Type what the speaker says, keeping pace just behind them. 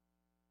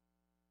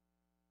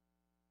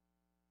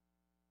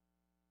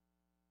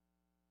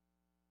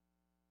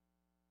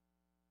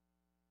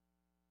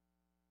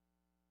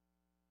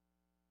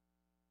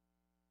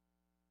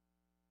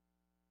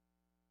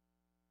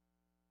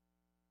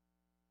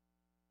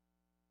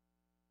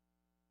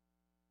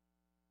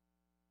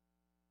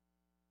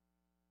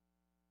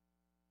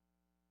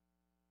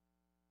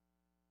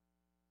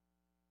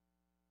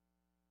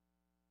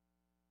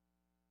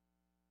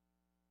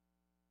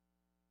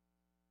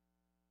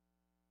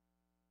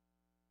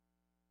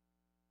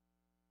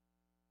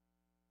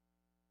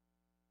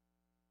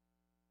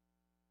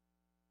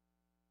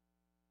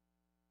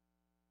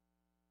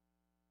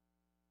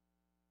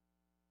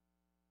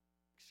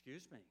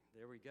Excuse me.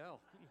 There we go.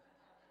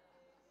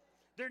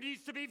 There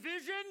needs to be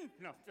vision.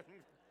 No.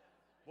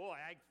 Boy,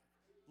 I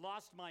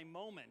lost my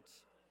moment.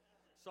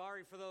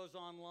 Sorry for those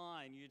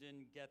online. You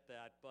didn't get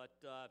that. But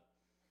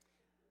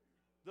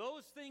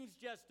those things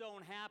just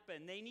don't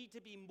happen. They need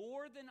to be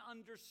more than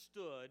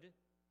understood.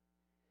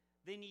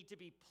 They need to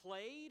be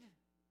played.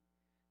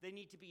 They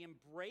need to be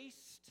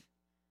embraced.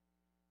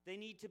 They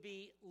need to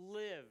be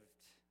lived.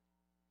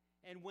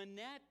 And when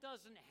that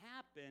doesn't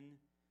happen,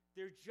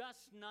 they're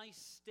just nice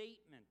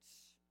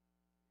statements.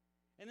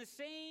 And the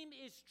same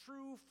is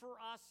true for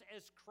us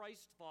as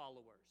Christ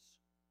followers.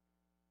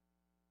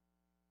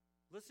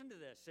 Listen to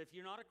this. If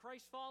you're not a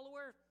Christ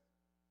follower,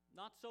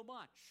 not so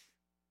much.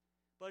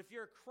 But if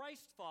you're a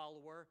Christ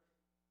follower,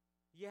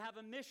 you have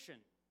a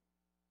mission.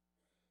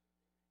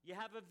 You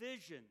have a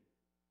vision.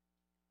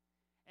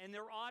 And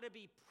there ought to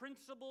be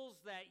principles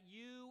that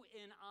you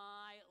and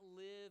I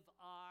live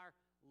our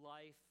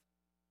life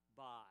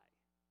by.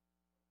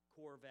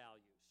 Core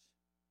values.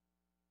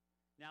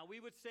 Now,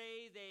 we would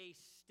say they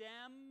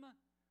stem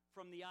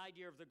from the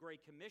idea of the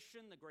Great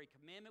Commission, the Great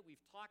Commandment. We've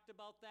talked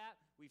about that.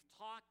 We've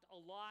talked a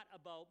lot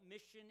about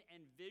mission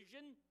and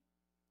vision.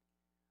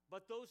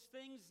 But those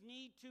things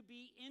need to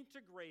be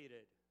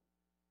integrated.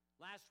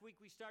 Last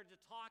week we started to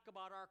talk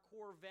about our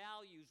core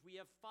values. We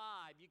have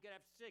 5. You could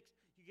have 6.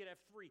 You could have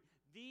 3.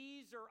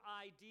 These are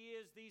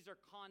ideas. These are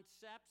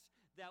concepts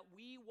that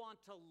we want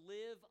to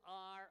live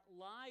our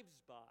lives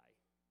by.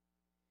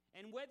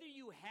 And whether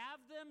you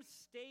have them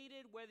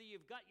stated, whether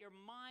you've got your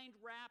mind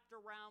wrapped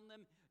around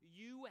them,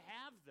 you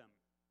have them.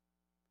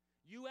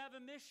 You have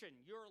a mission.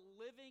 You're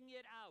living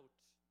it out.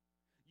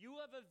 You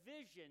have a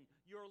vision.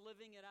 You're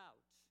living it out.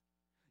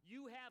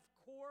 You have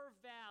core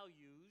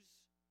values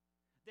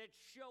that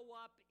show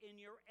up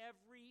in your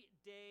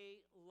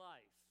everyday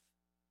life.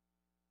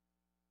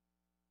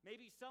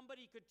 Maybe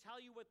somebody could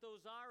tell you what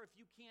those are if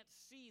you can't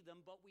see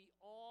them, but we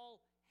all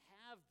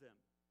have them.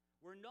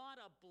 We're not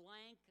a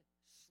blank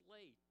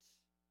slate.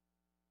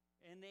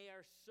 And they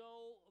are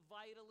so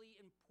vitally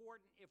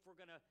important if we're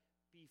going to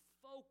be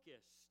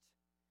focused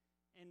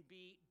and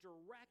be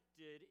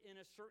directed in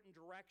a certain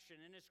direction.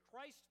 And as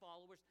Christ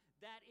followers,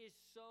 that is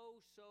so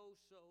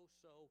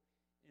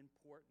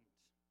important.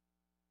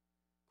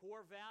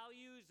 Core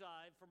values,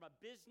 from a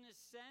business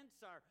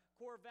sense, our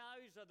core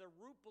values are the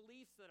root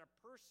beliefs that a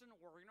person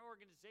or an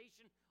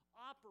organization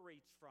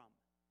operates from.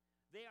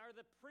 They are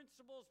the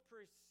principles,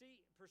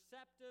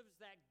 perceptives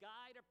that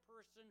guide a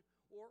person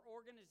or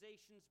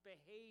organization's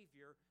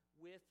behavior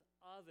with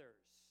others.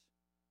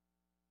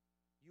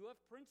 You have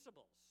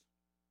principles.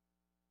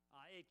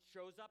 It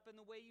shows up in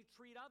the way you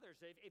treat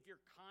others. If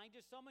you're kind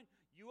to someone,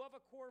 you have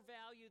a core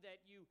value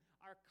that you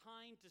are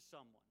kind to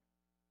someone.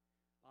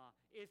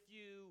 If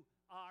you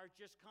are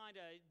just kind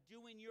of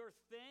doing your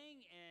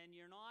thing and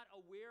you're not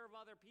aware of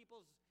other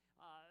people's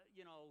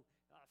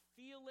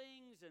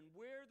feelings and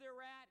where they're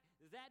at,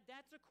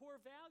 that's a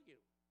core value.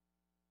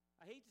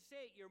 I hate to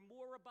say it, you're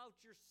more about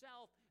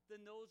yourself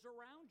than those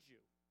around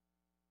you.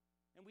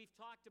 And we've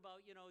talked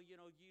about,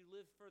 you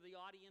live for the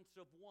audience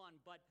of one,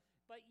 but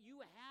you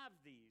have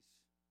these.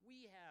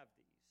 We have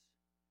these.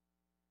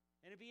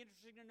 And it'd be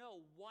interesting to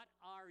know, what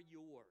are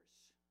yours?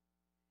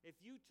 If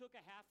you took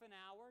a half an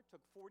hour, took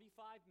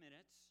 45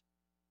 minutes,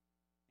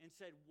 and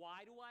said,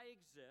 why do I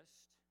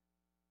exist?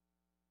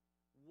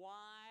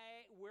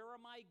 Where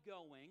am I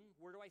going?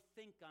 Where do I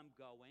think I'm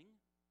going?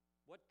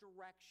 What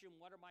direction?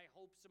 What are my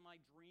hopes and my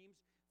dreams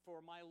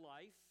for my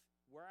life?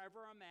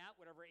 Wherever I'm at,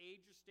 whatever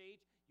age or stage,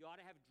 you ought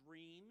to have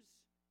dreams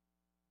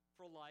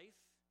for life.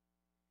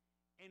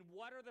 And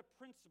what are the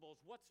principles?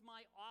 What's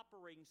my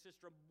operating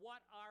system?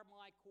 What are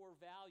my core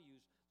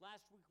values?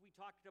 Last week we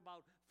talked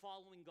about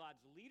following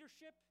God's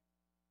leadership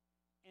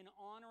and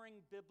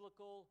honoring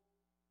biblical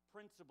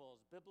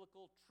principles,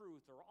 biblical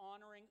truth, or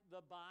honoring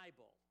the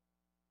Bible.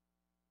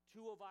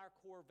 2 of our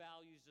core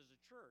values as a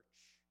church.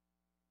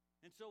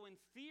 And so in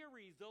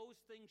theory,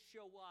 those things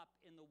show up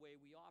in the way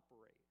we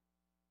operate.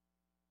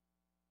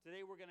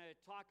 Today we're going to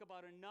talk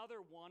about another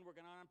one. We're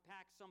going to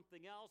unpack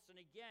something else. And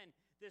again,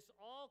 this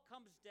all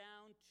comes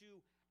down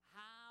to,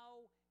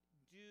 how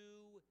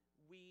do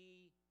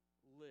we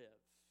live?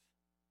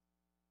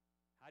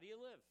 How do you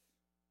live?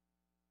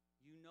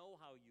 You know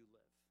how you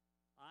live.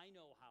 I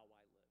know how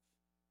I live.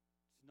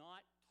 It's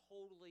not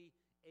totally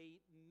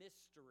a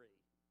mystery.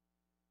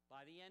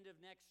 By the end of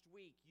next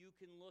week, you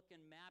can look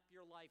and map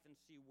your life and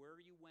see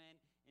where you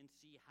went and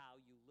see how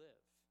you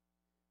live.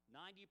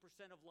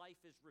 90% of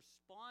life is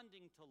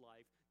responding to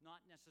life,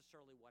 not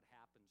necessarily what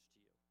happens to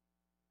you.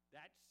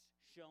 That's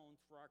shown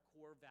through our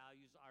core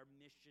values, our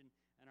mission,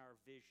 and our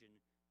vision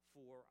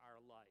for our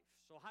life.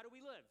 So how do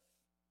we live?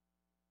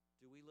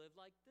 Do we live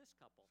like this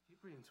couple?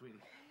 Keep breathing,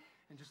 sweetie.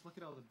 And just look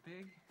at all the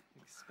big,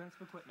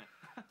 expensive equipment.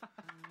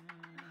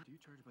 Do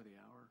you charge by the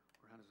hour,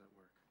 or how does that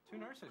work?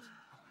 2 nurses.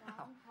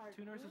 Wow.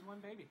 2 nurses,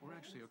 1 baby. We're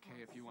actually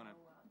okay if you want to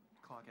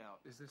clock out.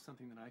 Is this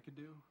something that I could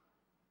do?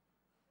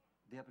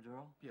 The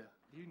epidural? Yeah.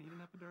 Do you need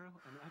an epidural?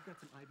 I mean, I've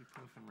got some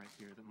ibuprofen right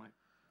here that might...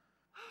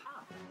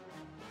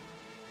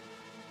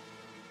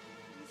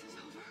 This is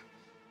over.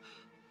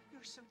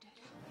 You're so dead.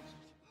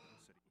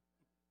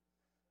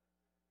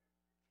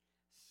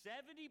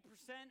 70%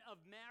 of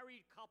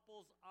married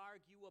couples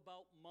argue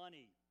about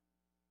money.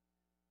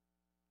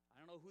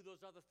 I don't know who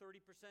those other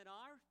 30%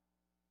 are.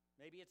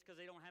 Maybe it's because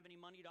they don't have any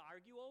money to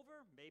argue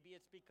over. Maybe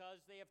it's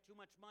because they have too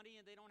much money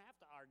and they don't have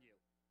to argue.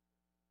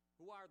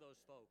 Who are those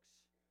folks?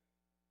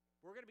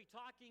 We're going to be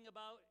talking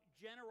about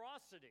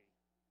generosity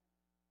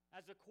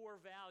as a core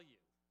value.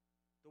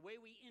 The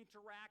way we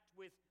interact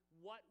with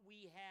what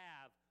we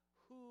have,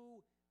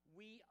 who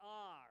we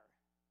are.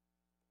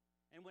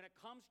 And when it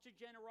comes to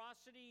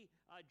generosity,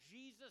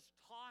 Jesus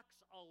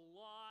talks a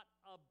lot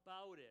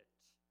about it.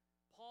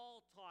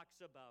 Paul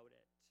talks about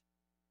it.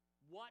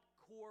 What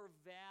core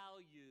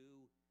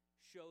value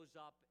shows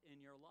up in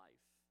your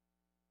life?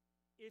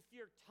 If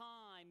your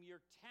time,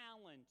 your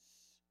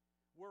talents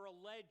were a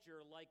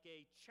ledger like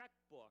a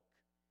checkbook,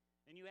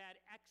 and you had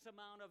X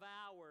amount of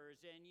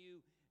hours, and you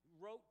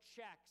wrote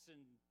checks,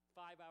 and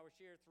 5 hours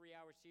here, 3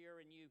 hours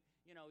here, and you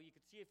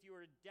could see if you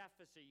were in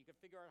deficit, you could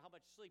figure out how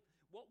much sleep.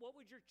 What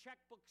would your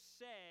checkbook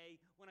say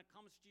when it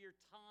comes to your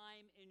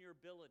time and your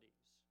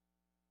abilities?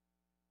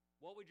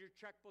 What would your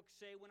checkbook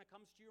say when it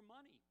comes to your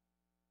money?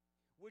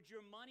 Would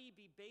your money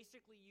be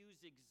basically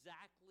used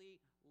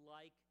exactly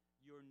like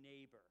your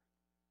neighbor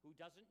who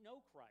doesn't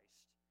know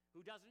Christ,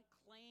 who doesn't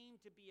claim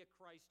to be a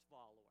Christ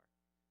follower?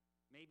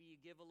 Maybe you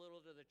give a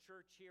little to the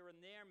church here and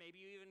there. Maybe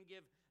you even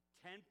give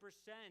 10%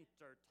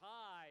 or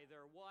tithe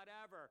or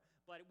whatever.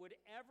 But would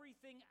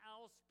everything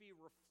else be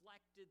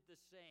reflected the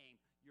same?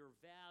 Your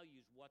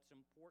values, what's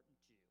important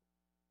to you?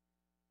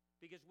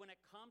 Because when it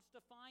comes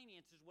to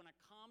finances, when it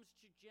comes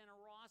to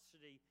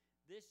generosity,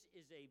 this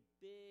is a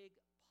big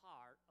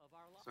part of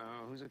our life. So,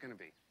 who's it going to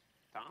be?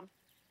 Tom?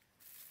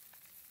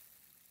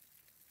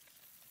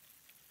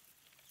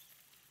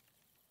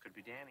 Could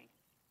be Danny.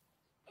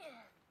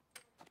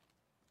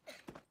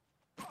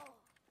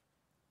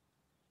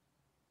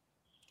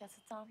 Guess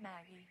it's Aunt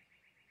Maggie.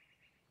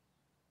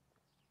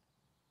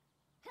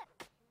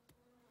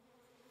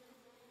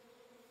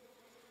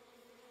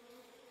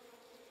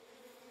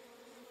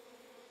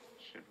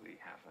 Should we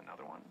have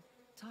another one?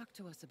 Talk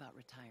to us about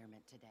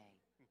retirement today.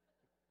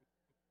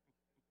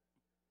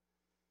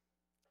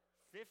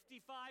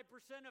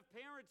 55% of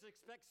parents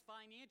expect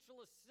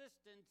financial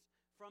assistance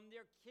from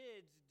their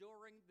kids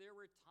during their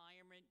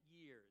retirement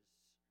years.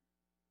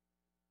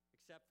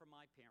 Except for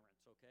my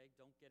parents, okay?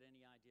 Don't get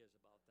any ideas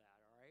about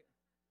that, all right?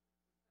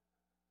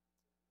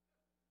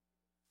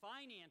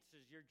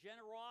 Finances, your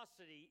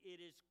generosity, it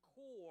is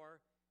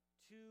core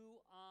to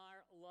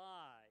our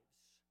lives.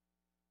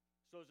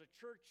 So as a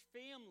church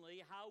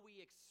family, how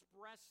we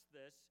express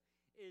this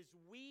is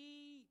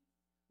we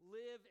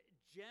live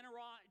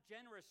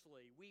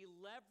generously. We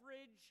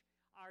leverage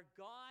our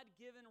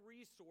God-given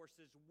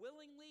resources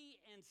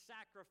willingly and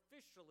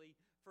sacrificially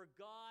for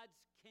God's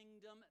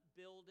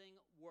kingdom-building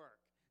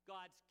work.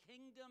 God's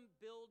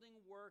kingdom-building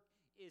work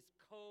is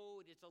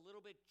code. It's a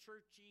little bit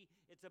churchy.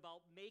 It's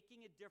about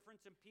making a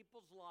difference in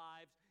people's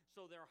lives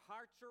so their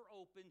hearts are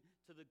open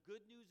to the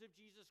good news of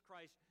Jesus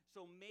Christ.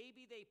 So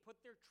maybe they put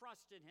their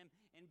trust in him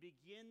and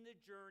begin the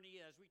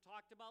journey. As we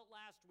talked about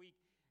last week,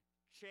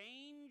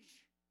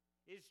 change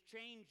is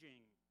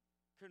changing.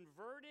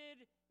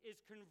 Converted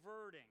is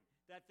converting.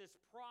 That this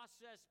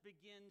process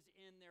begins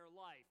in their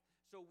life.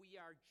 So we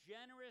are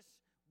generous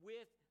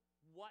with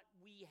what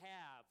we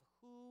have,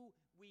 who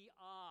we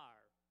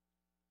are.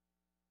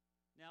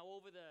 Now,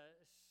 over the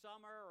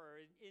summer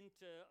or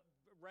into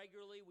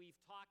regularly, we've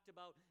talked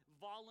about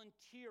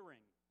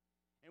volunteering.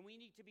 And we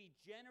need to be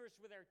generous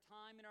with our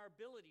time and our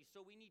abilities. So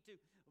we need to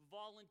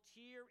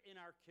volunteer in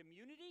our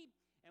community,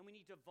 and we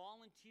need to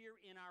volunteer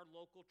in our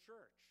local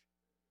church.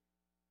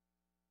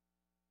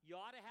 You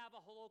ought to have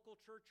a local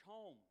church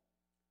home.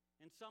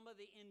 And some of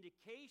the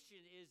indication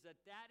is that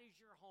that is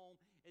your home,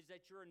 is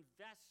that you're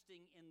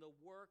investing in the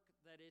work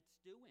that it's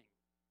doing.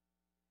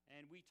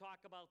 And we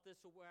talk about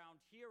this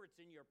around here. It's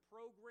in your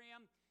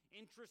program.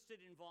 Interested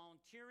in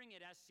volunteering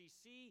at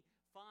SCC,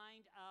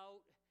 find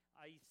out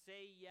a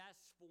Say Yes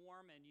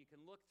form, and you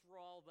can look through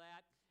all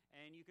that,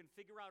 and you can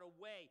figure out a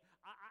way.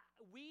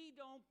 We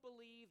don't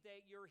believe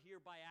that you're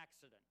here by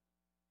accident.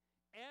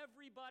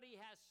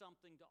 Everybody has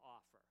something to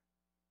offer.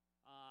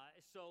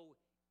 So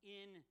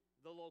in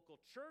the local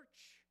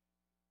church,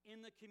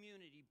 in the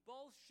community,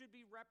 both should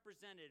be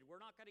represented. We're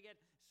not going to get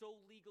so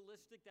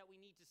legalistic that we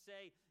need to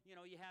say,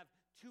 you have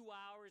 2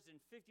 hours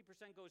and 50%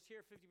 goes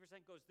here,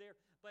 50% goes there,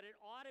 but it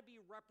ought to be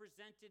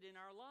represented in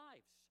our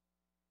lives.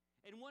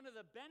 And one of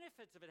the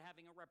benefits of it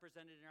having it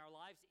represented in our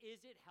lives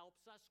is it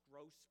helps us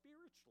grow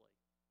spiritually.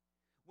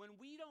 When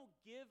we don't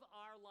give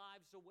our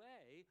lives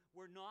away,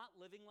 we're not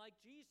living like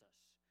Jesus.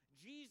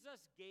 Jesus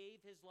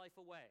gave his life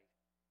away.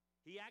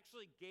 He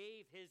actually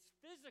gave his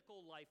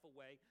physical life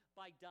away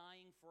by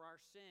dying for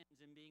our sins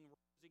and being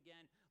rose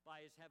again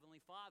by his heavenly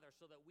Father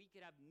so that we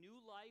could have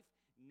new life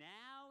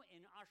now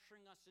and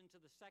ushering us into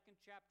the second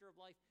chapter of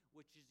life,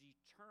 which is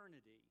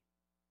eternity.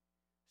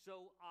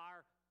 So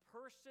our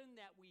person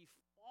that we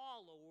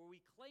follow, or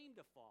we claim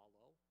to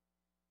follow,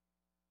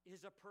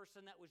 is a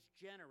person that was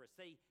generous.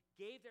 They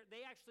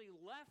they actually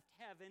left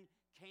heaven,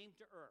 came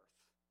to earth.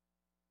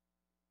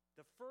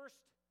 The first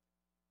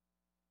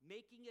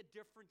making a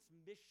difference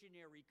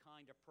missionary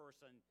kind of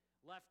person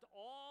left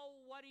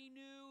all what he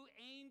knew,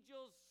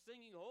 angels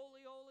singing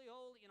holy, holy,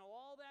 holy,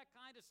 all that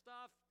kind of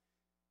stuff.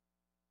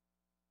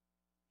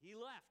 He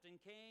left and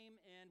came,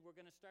 and we're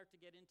going to start to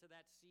get into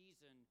that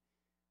season.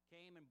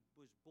 Came and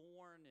was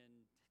born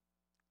and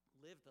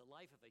lived the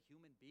life of a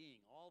human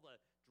being, all the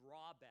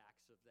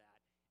drawbacks of that.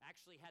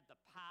 Actually had the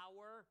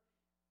power,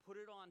 put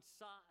it on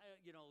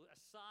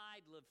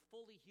aside, lived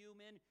fully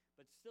human,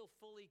 but still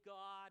fully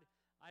God.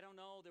 I don't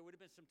know, there would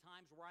have been some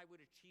times where I would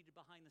have cheated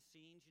behind the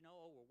scenes,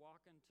 we're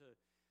walking to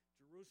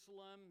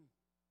Jerusalem.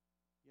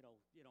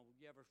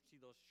 You ever see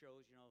those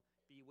shows,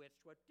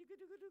 Bewitched, and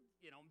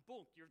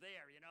boom, you're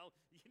there, You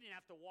didn't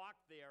have to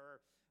walk there. Or,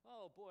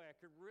 oh boy, I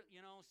could,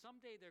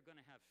 someday they're going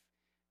to have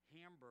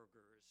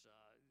hamburgers,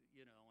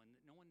 and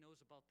no one knows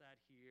about that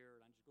here.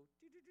 And I just go,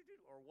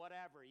 or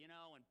whatever,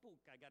 and boom,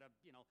 I got a,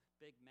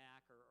 Big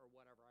Mac or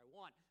whatever I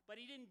want. But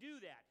he didn't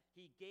do that.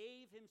 He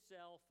gave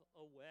himself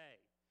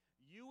away.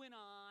 You and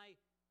I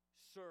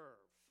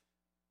serve.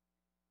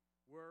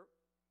 We're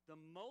the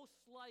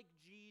most like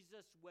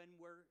Jesus when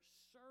we're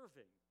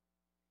serving.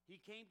 He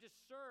came to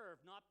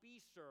serve, not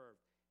be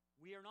served.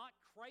 We are not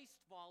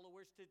Christ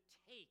followers to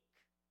take.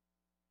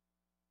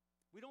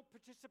 We don't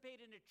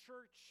participate in a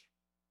church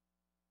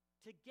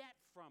to get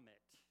from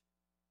it,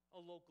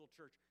 a local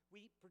church.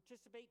 We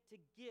participate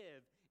to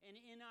give. And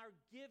in our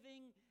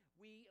giving,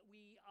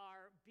 we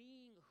are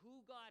being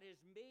who God has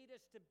made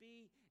us to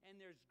be,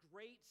 and there's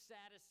great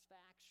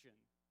satisfaction.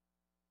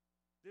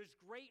 There's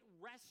great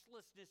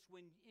restlessness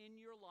in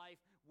your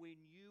life when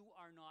you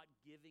are not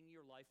giving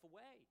your life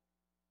away.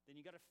 Then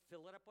you got to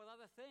fill it up with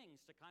other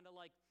things to kind of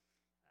like,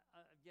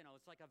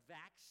 it's like a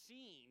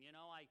vaccine.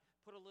 I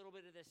put a little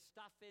bit of this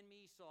stuff in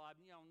me, so I'm,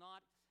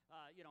 not,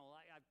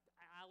 I've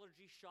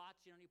allergy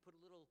shots. You put a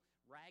little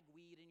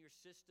ragweed in your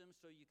system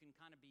so you can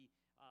kind of be.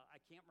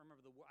 I can't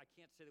remember the word. I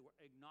can't say the word.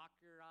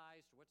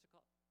 Inoculized. What's it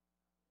called?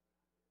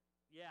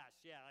 Yes,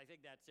 yeah, I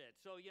think that's it.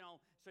 So,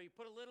 so you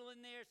put a little in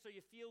there so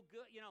you feel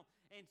good,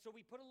 and so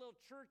we put a little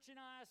church in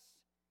us.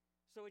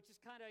 So it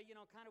just kind of,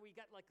 we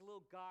got like a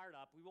little guard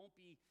up. We won't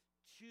be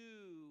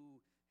too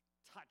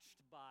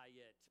touched by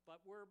it,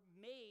 but we're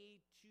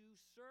made to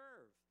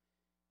serve.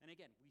 And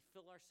again, we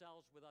fill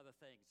ourselves with other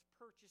things,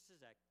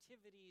 purchases,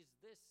 activities,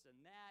 this and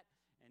that,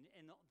 and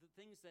the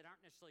things that aren't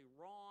necessarily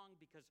wrong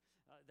because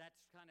that's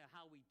kind of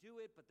how we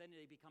do it, but then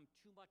they become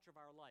too much of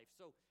our life.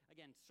 So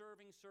again,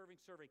 serving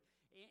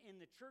in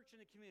the church and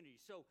the community.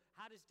 So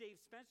how does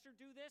Dave Spencer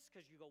do this?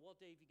 Because you go, well,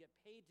 Dave, you get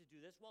paid to do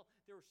this. Well,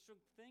 there are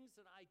some things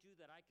that I do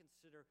that I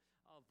consider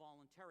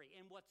voluntary.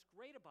 And what's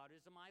great about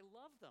it is I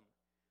love them.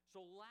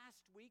 So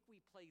last week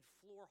we played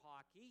floor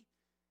hockey.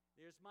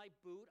 There's my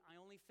boot. I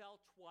only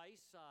fell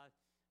twice.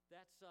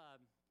 That's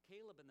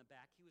Caleb in the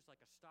back. He was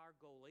like a star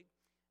goalie.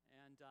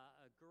 And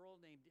a girl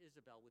named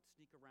Isabel would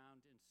sneak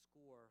around and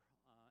score.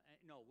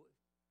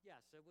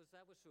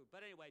 That was who.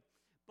 But anyway,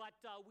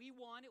 we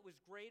won. It was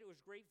great. It was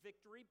a great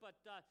victory. But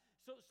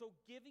so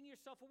giving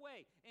yourself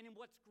away. And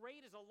what's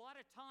great is a lot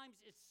of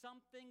times it's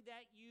something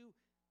that you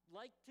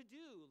like to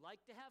do,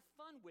 like to have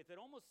fun with.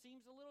 It almost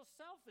seems a little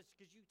selfish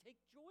because you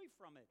take joy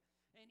from it.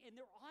 And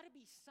there ought to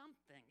be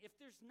something. If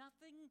there's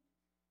nothing,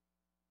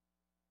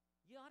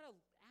 you ought to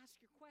ask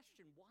your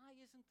question, why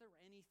isn't there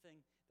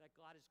anything that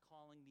God is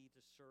calling me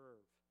to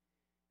serve?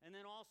 And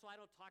then also, I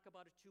don't talk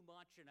about it too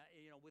much, and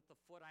with the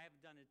foot, I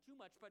haven't done it too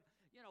much, but,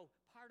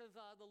 part of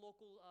the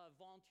local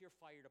volunteer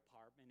fire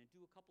department and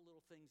do a couple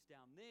little things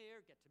down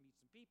there, get to meet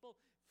some people,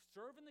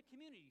 serve in the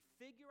community,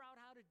 figure out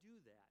how to do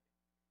that.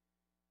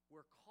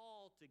 We're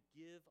called to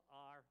give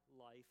our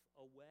life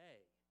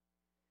away.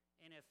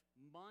 And if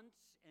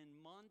months and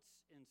months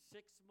and 6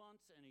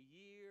 months and a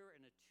year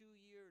and a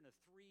 2-year and a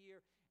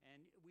 3-year,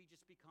 and we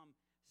just become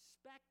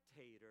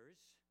spectators,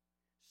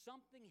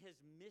 something has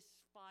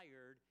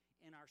misfired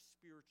in our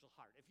spiritual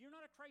heart. If you're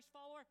not a Christ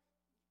follower,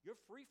 you're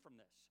free from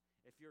this.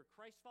 If you're a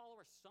Christ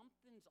follower,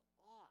 something's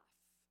off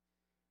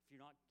if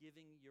you're not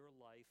giving your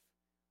life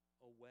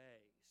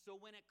away. So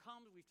when it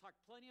comes, we've talked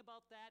plenty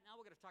about that. Now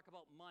we're going to talk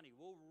about money.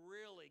 We'll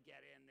really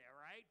get in there,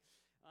 right?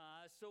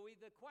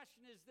 The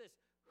question is this: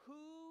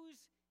 whose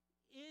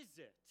is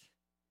it?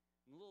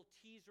 And a little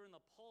teaser in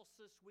the Pulse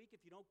this week.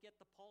 If you don't get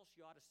the Pulse,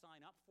 you ought to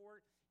sign up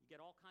for it. You get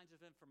all kinds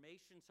of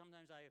information.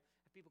 Sometimes I have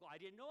people go, I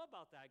didn't know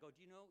about that. I go,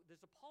 do you know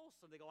there's a Pulse?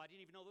 And they go, I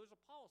didn't even know there was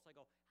a Pulse. I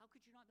go, how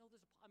could you not know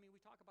there's a Pulse? I mean,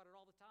 we talk about it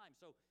all the time.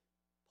 So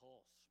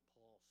Pulse.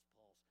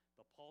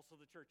 The pulse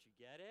of the church. You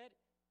get it?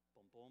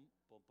 Boom, boom,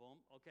 boom, boom.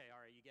 Okay,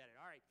 all right, you get it.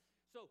 All right.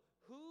 So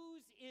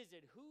whose is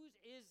it? Whose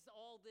is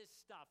all this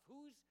stuff?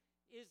 Whose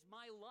is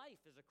my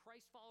life as a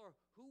Christ follower?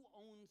 Who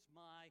owns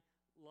my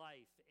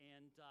life?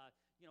 And,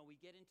 we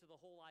get into the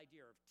whole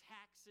idea of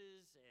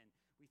taxes, and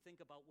when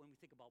we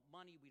think about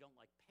money, we don't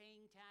like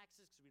paying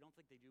taxes because we don't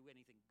think they do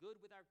anything good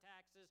with our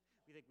taxes.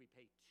 We think we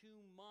pay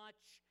too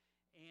much.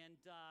 And,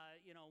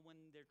 when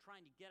they're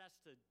trying to get us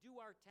to do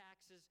our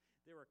taxes,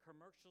 there are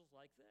commercials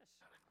like this.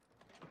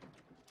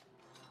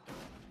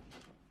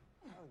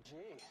 Oh,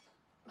 gee.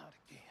 Not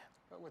again.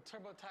 But with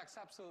TurboTax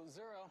Absolute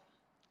Zero,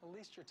 at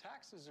least your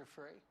taxes are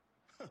free.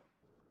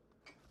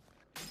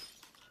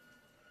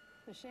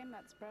 It's a shame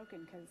that's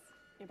broken because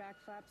your back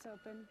flap's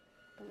open.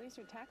 At least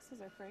your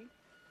taxes are free.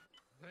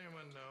 Does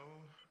anyone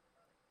know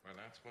where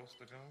that's supposed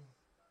to go?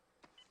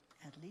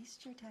 At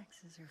least your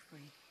taxes are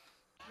free.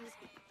 He's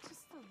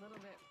just a little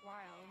bit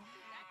wild.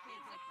 That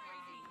kid's a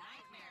crazy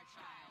nightmare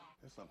child.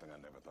 There's something I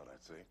never thought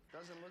I'd see.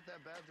 Doesn't look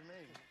that bad to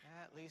me.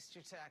 At least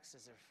your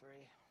taxes are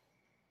free.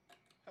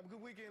 Have a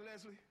good weekend,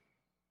 Leslie.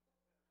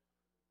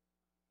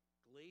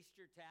 At least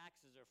your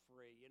taxes are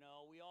free.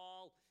 We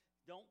all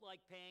don't like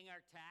paying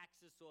our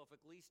taxes, so if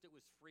at least it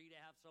was free to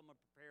have someone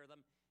prepare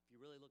them, if you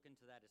really look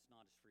into that, it's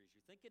not as free as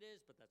you think it is,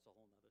 but that's a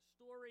whole nother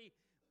story.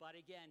 But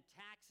again,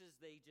 taxes,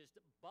 they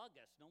just bug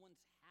us. No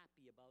one's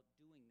happy about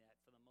doing that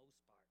for the most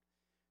part.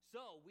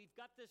 So we've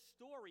got this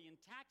story, and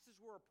taxes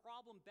were a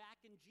problem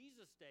back in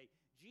Jesus' day.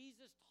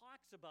 Jesus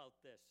talks about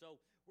this. So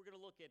we're going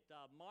to look at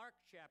Mark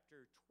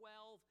chapter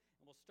 12,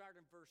 and we'll start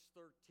in verse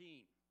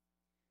 13.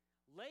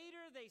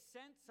 Later, they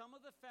sent some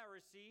of the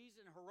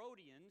Pharisees and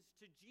Herodians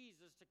to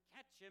Jesus to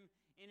catch him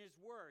in his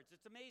words.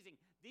 It's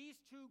amazing. These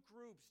two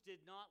groups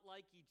did not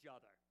like each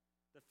other,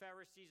 the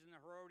Pharisees and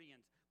the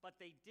Herodians, but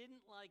they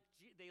liked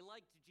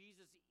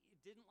Jesus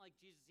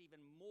even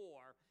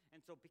more,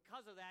 and so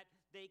because of that,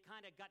 they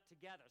kind of got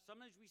together.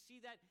 Sometimes we see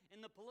that in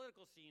the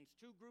political scenes.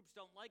 Two groups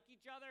don't like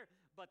each other,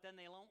 but then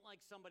they don't like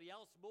somebody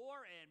else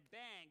more, and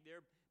bang,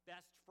 they're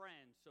best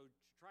friends. So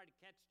to try to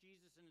catch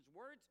Jesus in his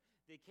words,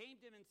 they came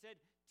to him and said,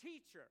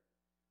 "Teacher,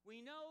 we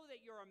know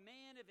that you're a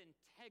man of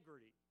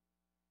integrity.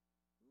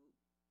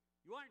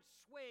 You aren't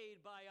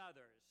swayed by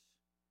others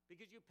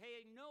because you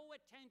pay no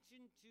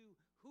attention to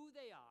who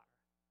they are,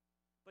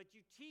 but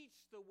you teach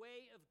the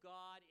way of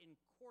God in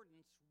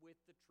accordance with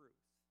the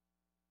truth.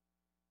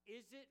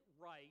 Is it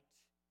right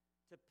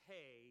to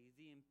pay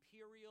the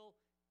imperial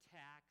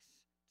tax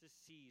to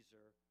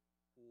Caesar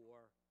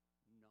or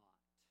not?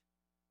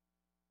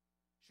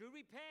 Should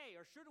we pay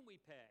or shouldn't we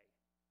pay?"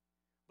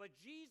 But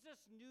Jesus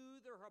knew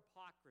their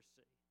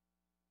hypocrisy.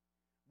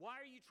 "Why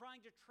are you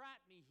trying to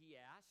trap me?" he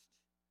asked.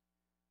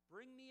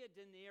 "Bring me a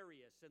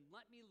denarius and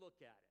let me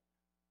look at it."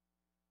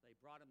 They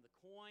brought him the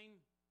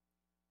coin,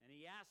 and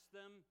he asked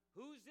them,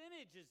 "Whose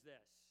image is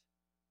this?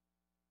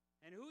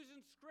 And whose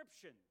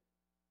inscription?"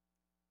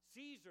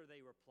 "Caesar,"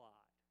 they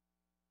replied.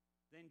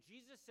 Then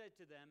Jesus said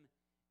to them,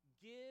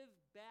 "Give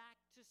back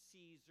to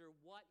Caesar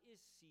what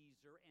is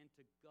Caesar, and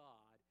to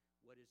God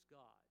what is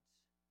God's."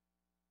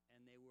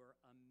 And they were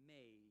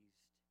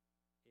amazed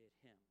at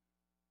him.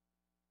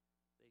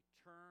 They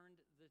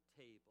turned the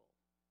table.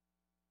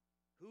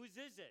 "Whose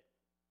is it?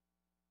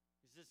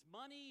 Is this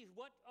money?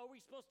 What are we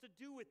supposed to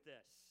do with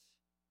this?"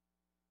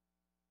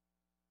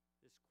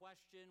 This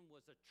question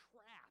was a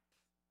trap.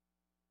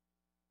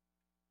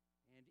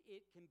 And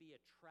it can be a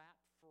trap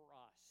for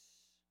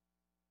us.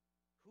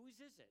 Whose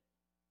is it?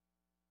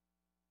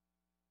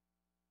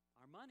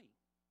 Our money,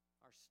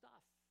 our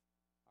stuff,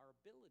 our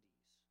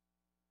abilities.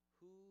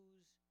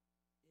 Whose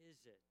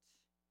is it?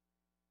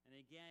 And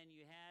again,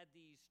 you had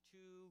these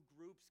two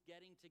groups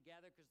getting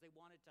together because they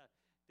wanted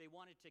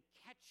to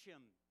catch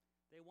him.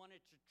 They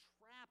wanted to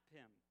trap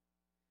him.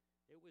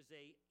 It was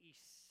a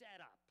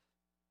setup.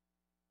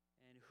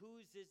 And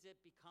whose is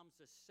it becomes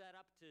a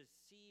setup to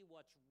see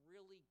what's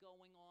really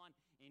going on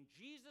in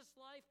Jesus'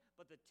 life,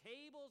 but the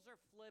tables are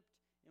flipped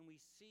and we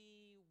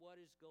see what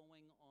is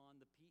going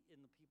on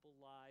in the people's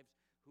lives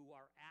who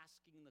are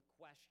asking the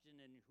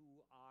question and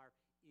who are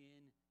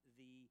in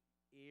the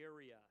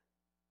area.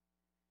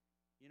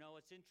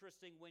 It's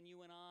interesting when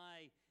you and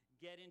I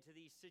get into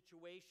these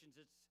situations,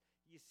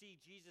 you see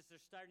Jesus, they're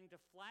starting to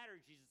flatter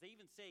Jesus. They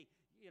even say,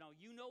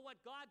 you know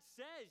what God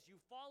says. You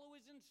follow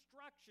his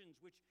instructions,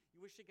 which you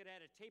wish they could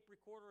have had a tape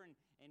recorder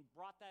and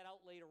brought that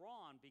out later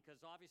on,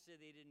 because obviously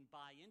they didn't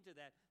buy into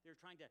that. They were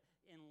trying to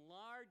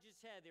enlarge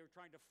his head. They were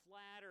trying to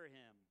flatter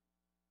him.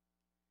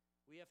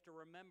 We have to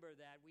remember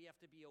that. We have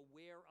to be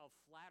aware of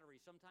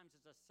flattery. Sometimes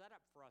it's a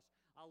setup for us.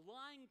 A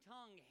lying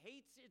tongue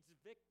hates its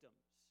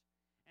victims,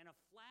 and a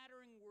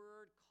flattering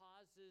word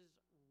causes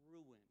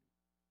ruin,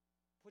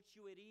 puts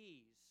you at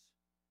ease.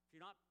 If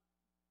you're not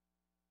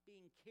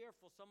being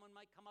careful, someone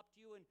might come up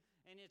to you and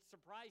it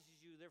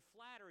surprises you. They're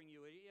flattering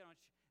you.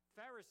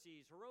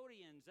 Pharisees,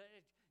 Herodians,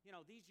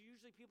 these are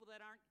usually people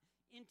that aren't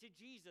into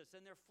Jesus,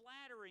 and they're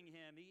flattering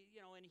him.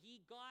 And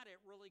he got it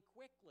really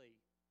quickly.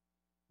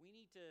 We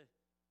need to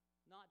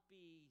not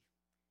be,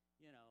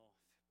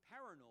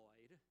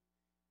 paranoid,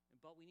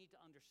 but we need to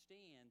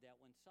understand that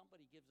when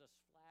somebody gives us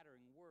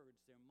flattering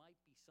words, there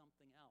might be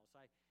something else.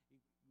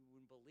 You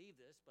wouldn't believe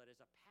this, but as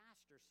a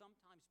pastor,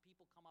 sometimes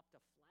people come up to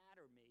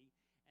flatter me,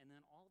 and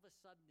then all of a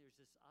sudden there's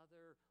this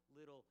other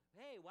little,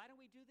 "Hey, why don't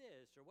we do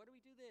this? Or what do we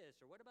do this?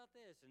 Or what about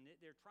this?" And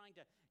they're trying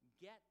to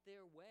get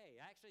their way.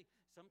 Actually,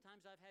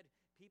 sometimes I've had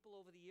people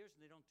over the years,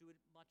 and they don't do it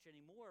much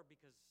anymore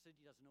because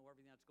Cindy doesn't know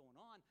everything that's going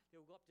on. They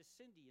will go up to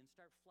Cindy and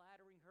start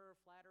flattering her,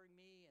 flattering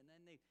me, and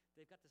then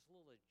they've got this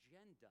little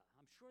agenda.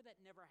 I'm sure that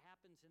never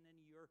happens in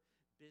any of your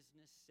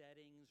business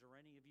settings or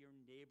any of your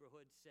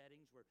neighborhood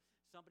settings where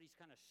somebody's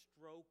kind of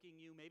stroking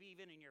you, maybe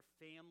even in your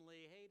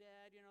family. Hey,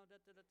 Dad,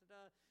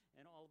 da-da-da-da-da.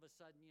 And all of a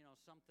sudden,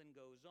 something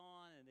goes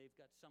on, and they've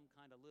got some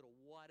kind of little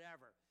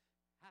whatever.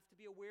 Have to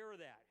be aware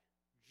of that.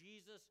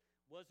 Jesus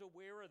was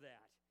aware of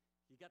that.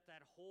 You got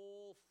that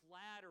whole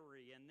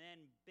flattery, and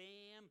then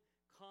bam,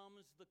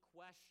 comes the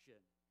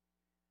question.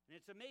 And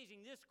it's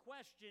amazing. This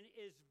question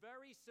is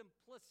very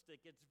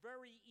simplistic. It's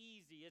very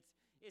easy.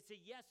 It's a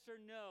yes or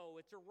no.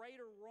 It's a right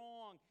or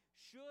wrong.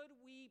 Should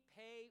we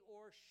pay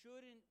or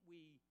shouldn't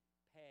we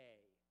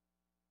pay?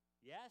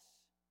 Yes?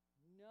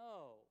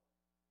 No.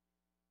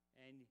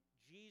 And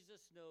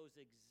Jesus knows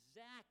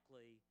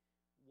exactly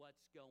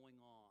what's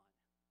going on.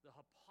 The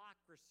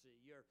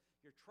hypocrisy. You're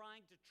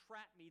trying to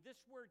trap me.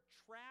 This word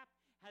trap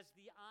has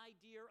the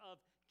idea of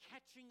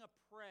catching a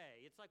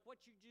prey. It's like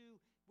what you do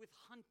with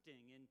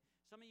hunting. And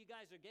some of you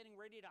guys are getting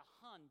ready to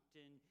hunt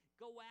and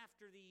go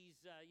after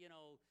these,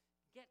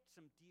 get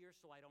some deer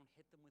so I don't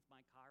hit them with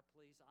my car,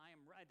 please.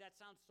 That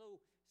sounds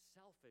so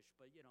selfish,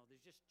 but,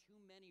 there's just too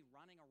many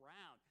running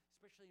around,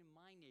 especially in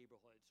my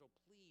neighborhood. So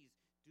please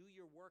do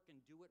your work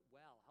and do it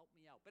well. Help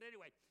me out. But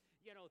anyway,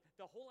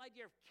 the whole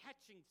idea of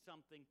catching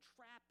something,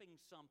 trapping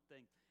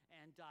something,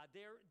 and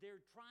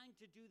they're trying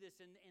to do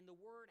this, and the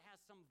word has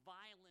some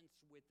violence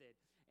with it.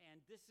 And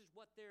this is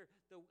what the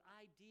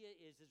idea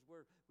is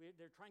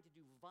they're trying to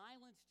do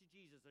violence to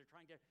Jesus. They're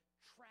trying to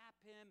trap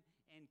him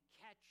and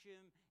catch him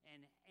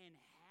and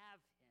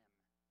have him.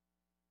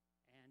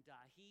 And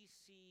he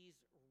sees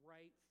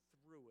right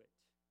through it.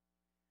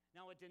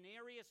 Now, a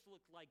denarius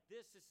looked like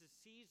this. This is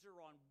Caesar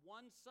on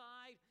one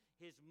side.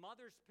 His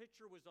mother's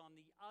picture was on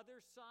the other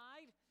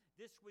side.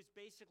 This was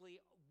basically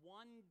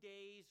one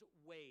day's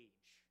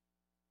wage.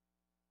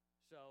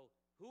 So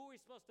who are we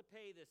supposed to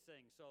pay this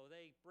thing? So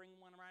they bring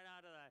one right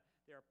out of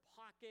their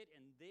pocket,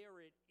 and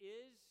there it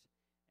is.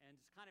 And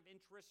it's kind of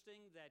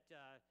interesting that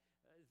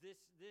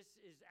this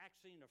is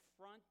actually an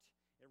affront.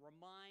 It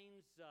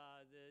reminds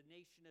the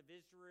nation of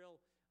Israel,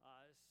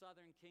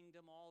 southern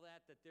kingdom, all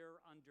that they're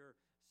under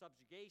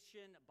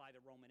subjugation by the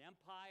Roman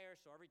Empire.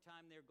 So every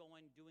time they're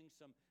doing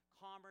some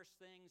commerce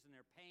things and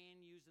they're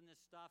paying using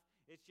this stuff,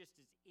 it's just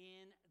as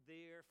in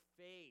their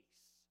face.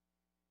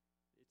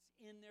 It's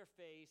in their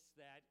face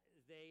that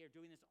they are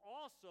doing this.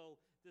 Also,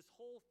 this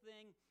whole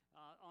thing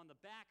on the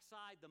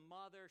backside, the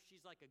mother,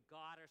 she's like a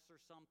goddess or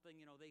something.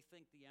 They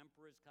think the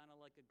emperor is kind of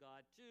like a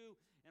god too.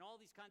 And all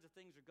these kinds of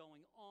things are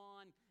going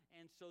on.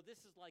 And so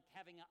this is like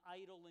having an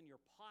idol in your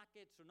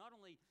pocket. So not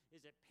only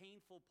is it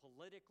painful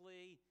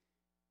politically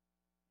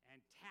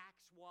and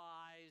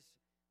tax-wise,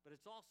 but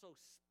it's also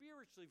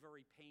spiritually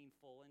very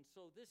painful. And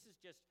so this is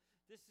just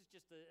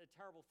a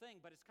terrible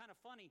thing. But it's kind of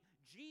funny.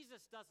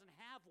 Jesus doesn't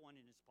have one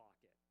in his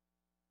pocket.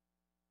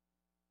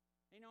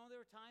 There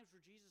were times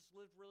where Jesus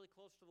lived really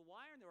close to the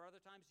wire, and there were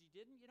other times he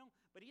didn't,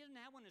 but he didn't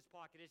have one in his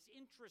pocket. It's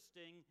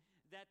interesting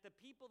that the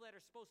people that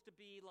are supposed to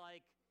be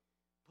like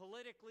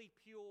politically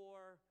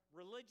pure,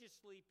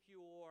 religiously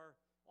pure,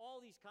 all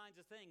these kinds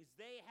of things,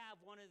 they have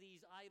one of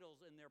these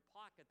idols in their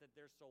pocket that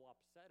they're so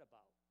upset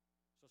about.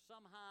 So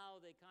somehow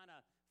they kind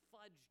of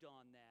fudged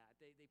on that.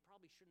 They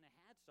probably shouldn't have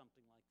had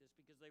something like this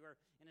because they were,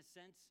 in a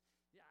sense,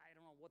 I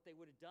don't know what they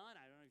would have done.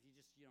 I don't know if you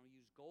just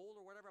use gold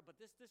or whatever. But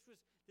this was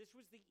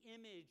the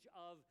image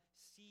of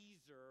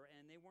Caesar,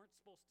 and they weren't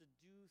supposed to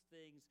do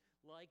things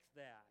like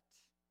that.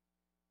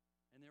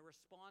 And their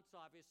response,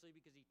 obviously,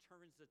 because he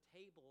turns the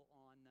table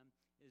on them,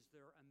 is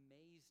they're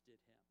amazed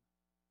at him.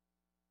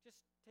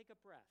 Just take a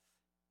breath.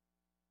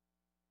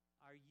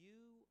 Are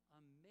you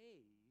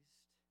amazed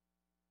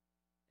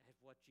at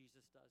what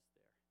Jesus does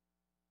there?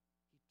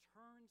 He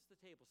turns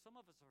the table. Some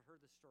of us have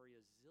heard the story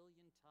a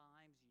zillion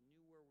times. You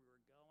knew where we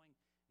were going,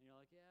 and you're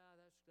like, yeah,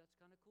 that's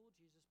kind of cool,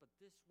 Jesus. But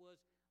this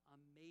was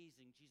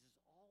amazing. Jesus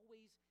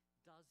always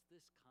does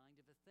this kind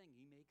of a thing.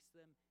 He makes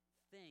them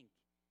think,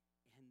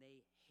 and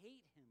they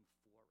hate him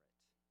for it.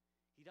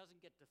 He doesn't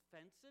get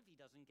defensive. He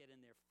doesn't get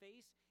in their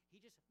face. He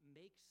just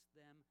makes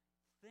them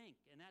think,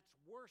 and that's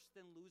worse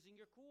than losing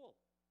your cool.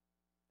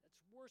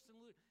 That's worse than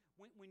losing.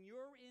 When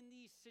you're in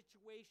these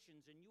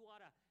situations, and we ought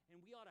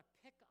to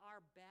pick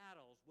our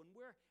battles. When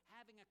we're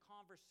having a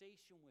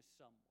conversation with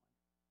someone,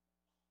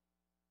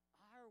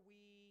 are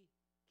we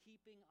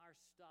keeping our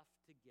stuff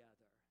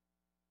together?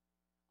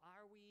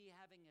 Are we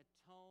having a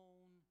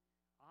tone?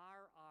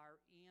 Are our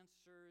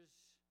answers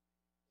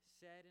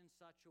said in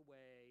such a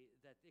way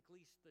that at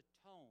least the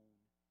tone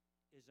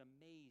is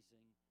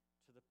amazing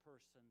to the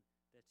person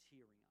that's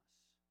hearing us?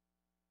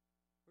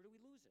 Or do we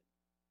lose it?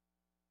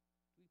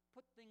 We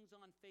put things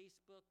on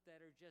Facebook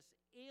that are just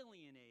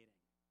alienating.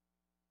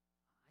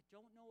 I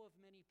don't know of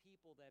many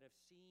people that have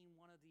seen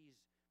one of these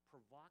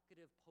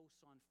provocative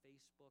posts on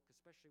Facebook,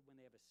 especially when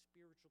they have a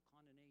spiritual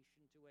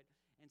connotation to it,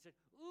 and said,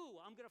 ooh,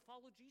 I'm going to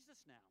follow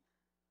Jesus now.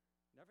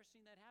 Never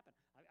seen that happen.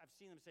 I've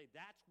seen them say,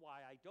 that's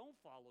why I don't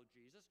follow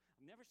Jesus.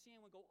 I've never seen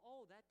anyone go,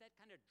 oh, that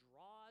kind of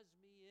draws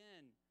me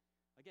in.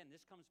 Again,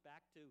 this comes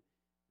back to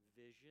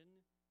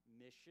vision,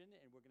 mission,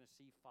 and we're going to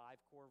see 5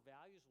 core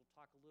values. We'll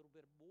talk a little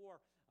bit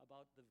more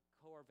about the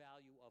core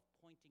value of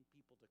pointing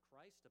people to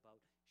Christ,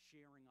 about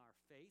sharing our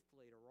faith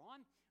later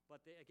on.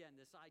 But again,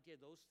 this idea,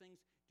 those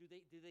things, do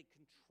they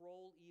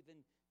control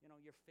even,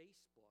 your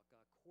Facebook,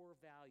 core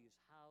values,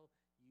 how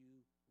you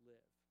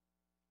live?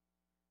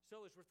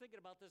 So as we're thinking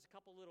about this, a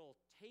couple little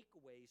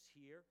takeaways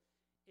here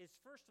is,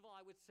 first of all,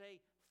 I would say,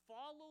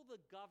 follow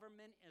the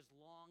government as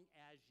long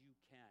as you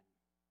can.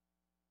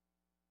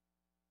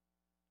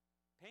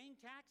 Paying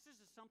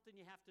taxes is something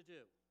you have to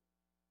do.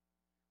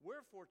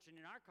 We're fortunate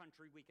in our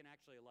country we can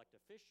actually elect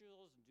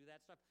officials and do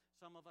that stuff.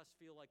 Some of us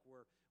feel like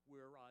we're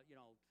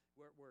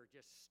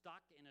just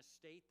stuck in a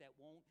state that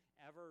won't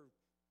ever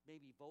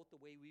maybe vote the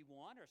way we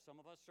want, or some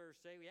of us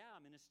say, yeah,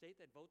 I'm in a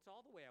state that votes all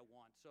the way I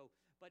want.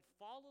 But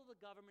follow the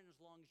government as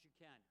long as you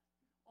can.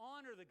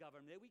 Honor the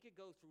government. We could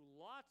go through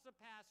lots of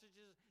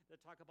passages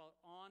that talk about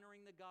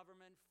honoring the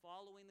government,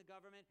 following the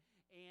government,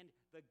 and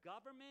the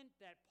government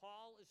that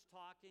Paul is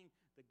talking,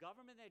 the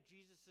government that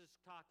Jesus is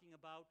talking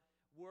about,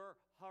 were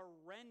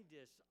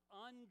horrendous,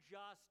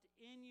 unjust,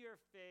 in your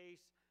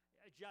face,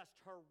 just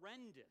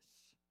horrendous.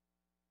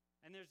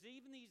 And there's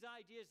even these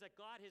ideas that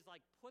God has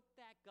put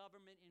that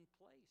government in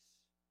place.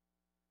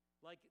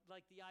 Like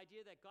the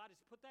idea that God has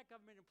put that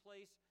government in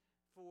place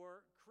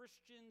for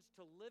Christians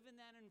to live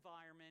in that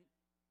environment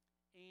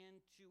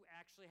and to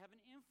actually have an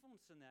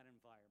influence in that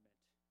environment.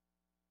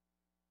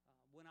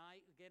 When I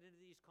get into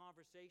these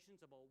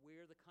conversations about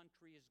where the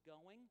country is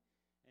going,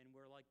 and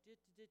we're like,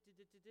 there's at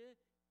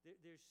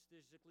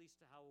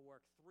least how it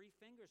works. 3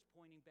 fingers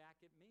pointing back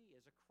at me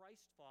as a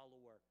Christ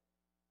follower.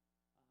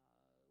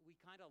 We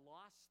kind of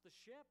lost the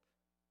ship.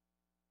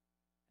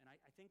 And I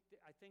think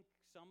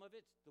some of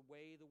it's the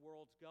way the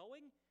world's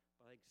going,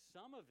 but I think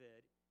some of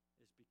it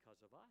is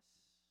because of us.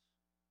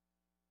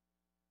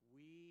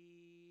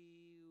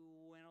 We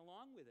went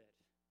along with it.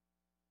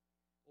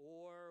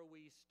 Or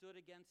we stood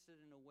against it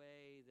in a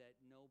way that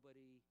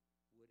nobody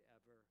would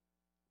ever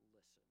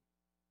listen.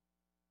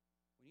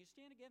 When you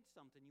stand against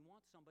something, you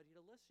want somebody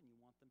to listen. You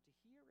want them to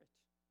hear it.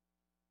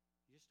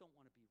 You just don't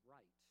want to be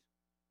right.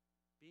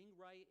 Being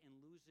right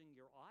and losing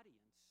your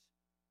audience,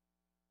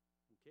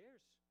 who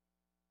cares?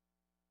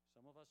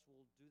 Some of us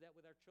will do that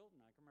with our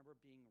children. I can remember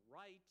being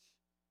right,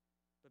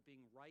 but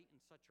being right in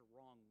such a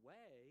wrong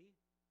way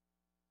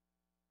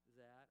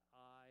that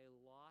I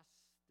lost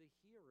the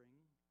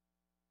hearing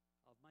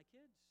of my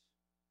kids.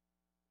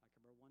 I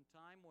can remember one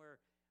time where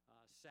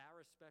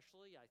Sarah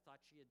especially, I thought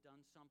she had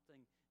done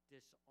something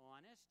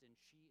dishonest, and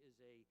she is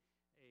a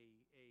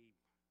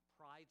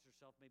prides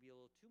herself maybe a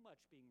little too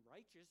much being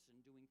righteous and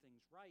doing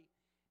things right.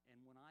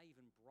 And when I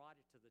even brought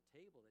it to the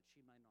table that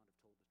she might not have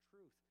told the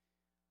truth,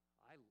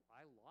 I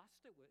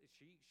lost it.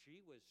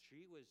 She was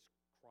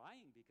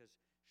crying because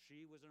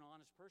she was an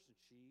honest person.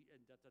 Not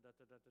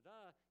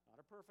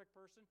a perfect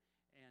person.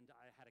 And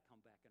I had to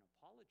come back and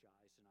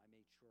apologize, and I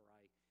made sure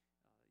I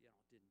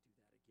didn't do that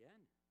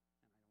again.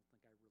 And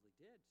I don't think I really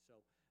did.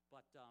 But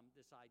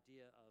this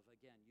idea of,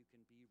 again, you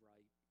can be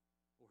right,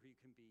 or you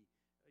can be,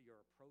 your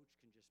approach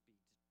can just be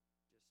just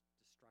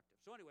destructive.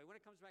 So anyway, when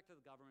it comes back to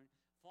the government,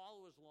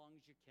 follow as long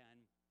as you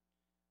can.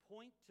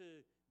 Point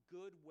to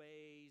good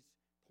ways.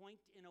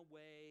 Point in a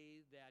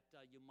way that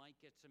you might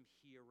get some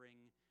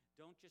hearing.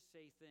 Don't just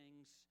say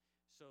things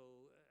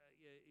so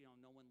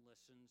no one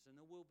listens. And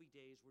there will be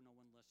days where no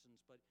one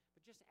listens. But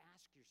just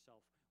ask yourself,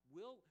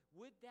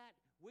 would that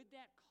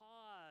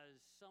cause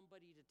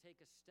somebody to take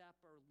a step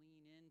or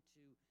lean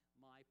into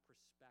my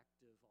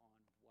perspective on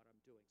what I'm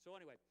doing? So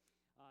anyway,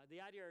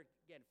 the idea,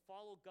 again,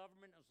 follow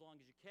government as long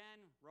as you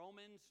can.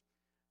 Romans.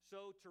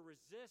 So to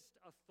resist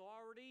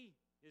authority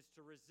is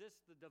to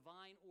resist the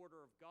divine order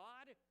of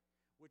God,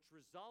 which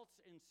results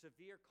in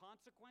severe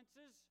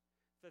consequences.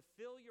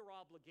 Fulfill your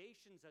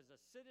obligations as a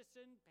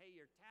citizen, pay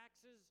your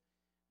taxes,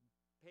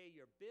 pay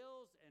your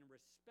bills, and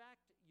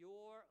respect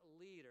your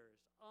leaders.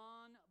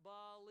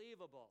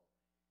 Unbelievable.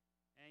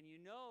 And you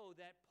know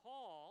that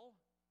Paul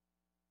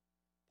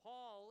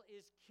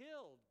is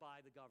killed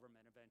by the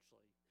government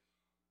eventually.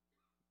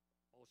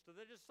 Most of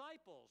the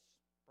disciples,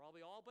 probably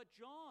all but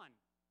John,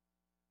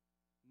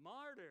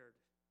 martyred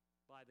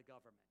by the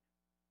government.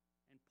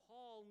 And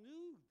Paul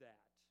knew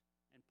that.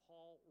 And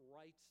Paul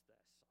writes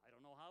this. I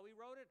don't know how he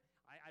wrote it.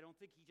 I don't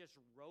think he just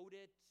wrote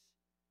it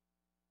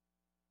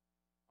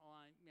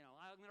on,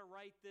 I'm going to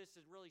write this.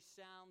 It really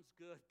sounds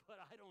good, but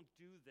I don't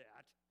do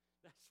that.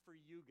 That's for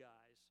you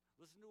guys.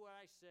 Listen to what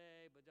I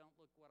say, but don't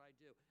look what I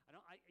do.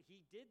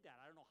 He did that.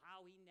 I don't know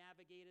how he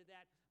navigated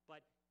that,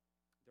 but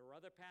there are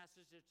other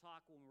passages that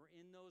talk when we're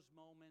in those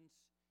moments,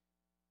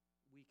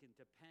 we can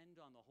depend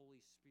on the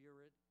Holy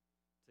Spirit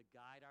to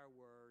guide our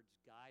words,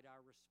 guide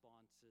our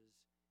responses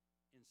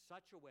in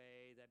such a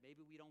way that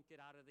maybe we don't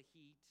get out of the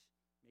heat,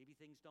 maybe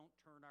things don't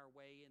turn our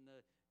way in the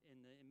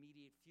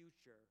immediate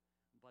future,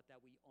 but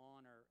that we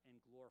honor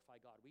and glorify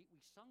God. We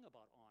sung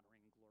about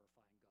honoring and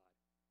glorifying God.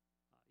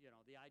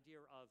 the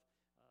idea of,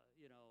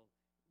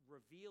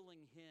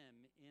 revealing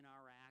Him in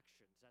our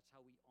actions. That's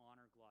how we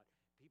honor God.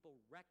 People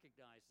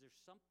recognize there's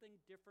something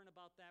different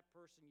about that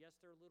person. Yes,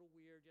 they're a little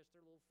weird. Yes,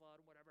 they're a little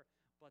fun, whatever.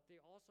 But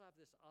they also have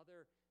this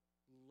other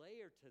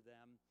layer to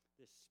them,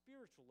 this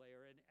spiritual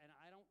layer, and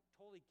I don't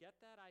totally get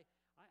that. I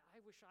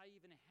wish I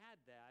even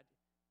had that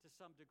to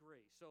some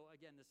degree. So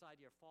again, this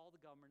idea of follow the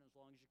government as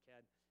long as you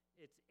can,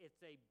 it's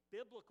a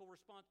biblical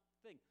response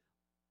thing.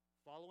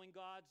 Following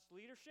God's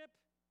leadership,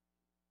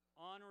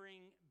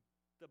 honoring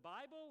the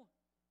Bible,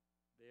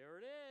 there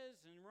it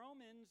is in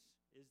Romans.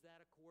 Is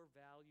that a core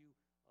value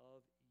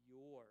of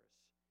yours?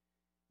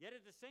 Yet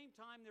at the same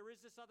time, there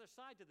is this other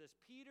side to this.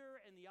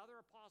 Peter and the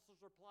other apostles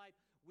replied,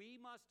 we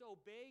must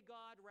obey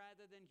God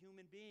rather than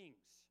human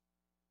beings.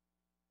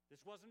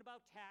 This wasn't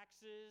about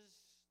taxes.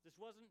 This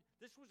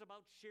was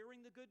about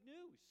sharing the good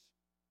news,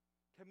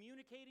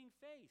 communicating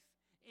faith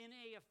in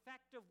an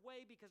effective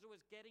way because it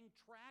was getting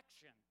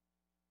traction.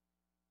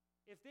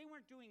 If they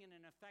weren't doing it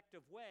in an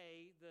effective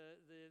way,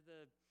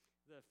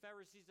 the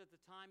Pharisees at the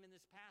time in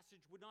this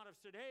passage would not have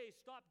said, hey,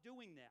 stop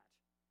doing that.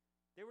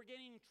 They were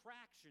gaining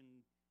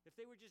traction. If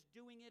they were just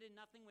doing it and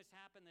nothing was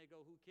happening, they'd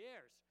go, who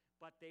cares?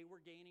 But they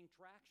were gaining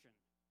traction.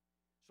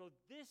 So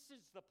this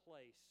is the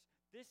place,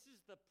 this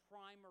is the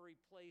primary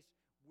place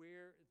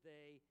where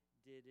they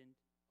didn't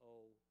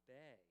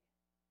obey.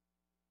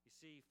 You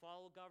see,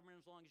 follow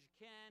government as long as you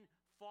can.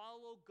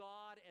 Follow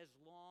God as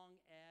long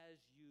as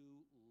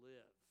you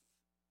live.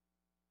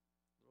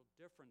 A little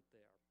different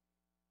there.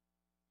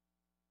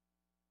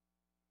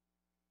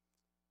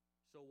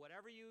 So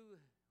wherever you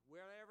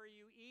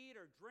eat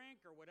or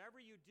drink or whatever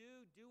you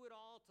do it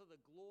all to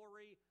the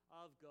glory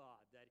of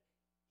God, that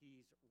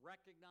He's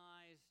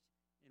recognized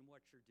in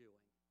what you're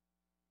doing.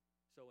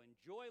 So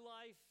enjoy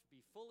life,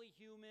 be fully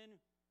human,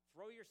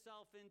 throw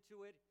yourself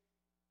into it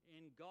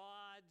in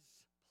God's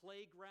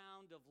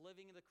playground of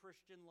living the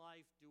Christian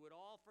life. Do it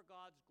all for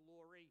God's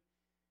glory.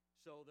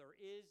 So there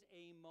is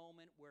a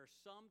moment where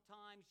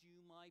sometimes you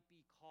might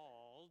be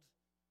called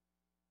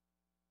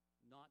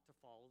not to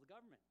follow the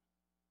government.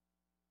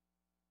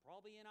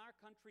 Probably in our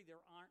country,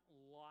 there aren't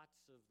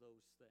lots of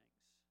those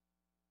things.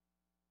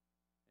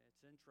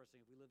 It's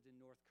interesting. If we lived in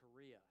North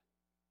Korea,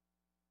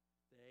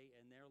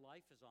 their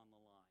life is on the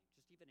line.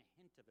 Just even a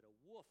hint of it, a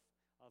whiff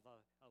of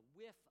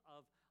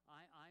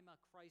I'm a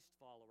Christ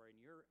follower,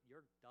 and you're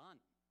done.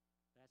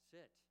 That's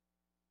it.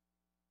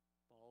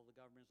 Follow the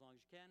government as long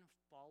as you can.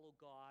 Follow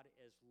God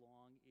as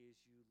long as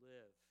you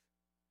live.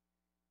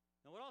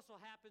 Now, what also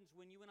happens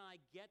when you and I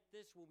get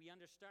this, when we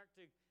start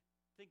to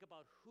think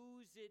about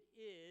whose it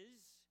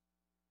is,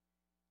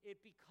 it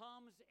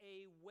becomes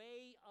a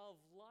way of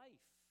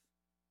life.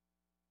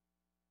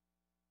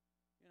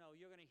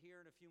 You're going to hear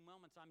in a few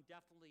moments, I'm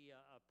definitely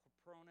a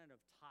proponent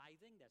of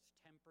tithing. That's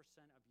 10%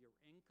 of your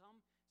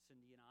income.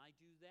 Cindy and I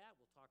do that.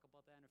 We'll talk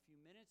about that in a few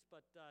minutes.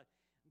 But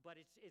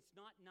it's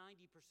not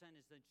 90%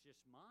 is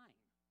just mine.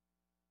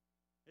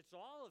 It's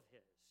all of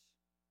His.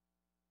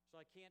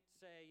 So I can't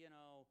say,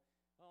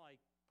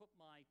 I put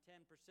my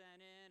 10%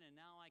 in and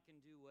now I can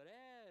do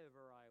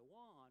whatever I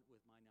want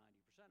with my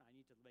 90%. I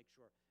need to make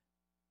sure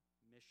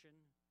mission,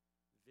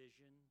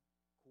 vision,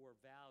 core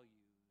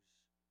values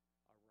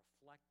are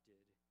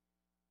reflected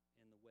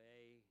in the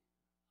way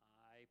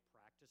I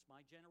practice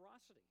my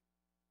generosity.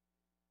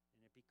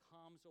 And it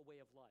becomes a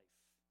way of life.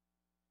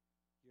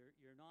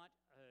 You're not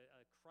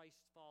a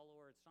Christ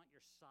follower. It's not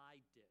your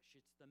side dish.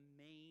 It's the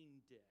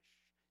main dish.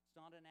 It's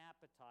not an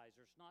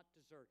appetizer. It's not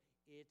dessert.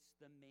 It's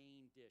the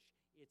main dish.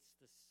 It's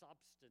the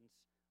substance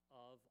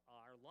of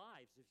our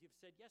lives if you've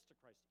said yes to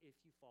Christ, if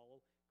you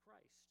follow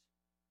Christ.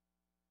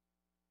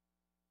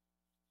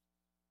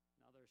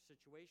 Another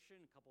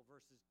situation, a couple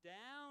verses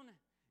down,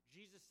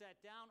 Jesus sat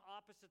down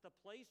opposite the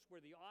place where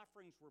the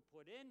offerings were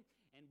put in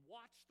and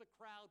watched the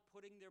crowd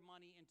putting their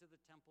money into the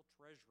temple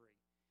treasury.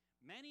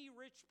 Many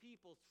rich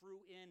people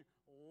threw in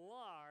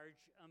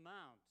large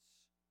amounts.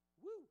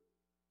 Woo!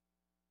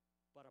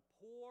 But a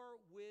poor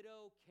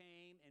widow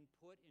came and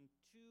put in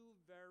 2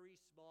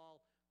 very small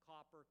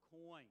copper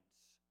coins.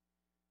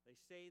 They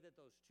say that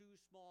those 2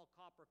 small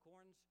copper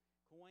coins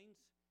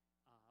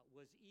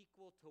was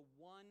equal to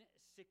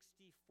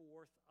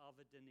 1/64th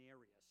of a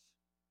denarius.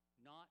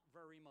 Not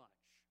very much,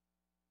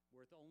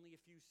 worth only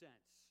a few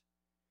cents.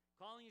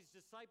 Calling his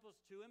disciples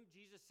to him,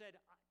 Jesus said,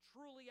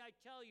 truly I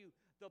tell you,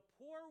 the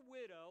poor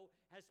widow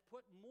has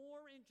put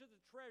more into the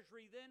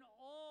treasury than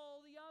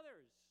all the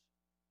others.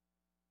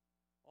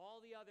 All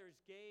the others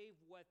gave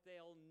what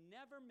they'll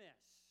never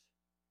miss.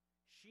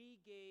 She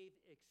gave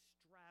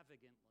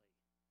extravagantly.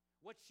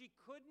 What she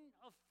couldn't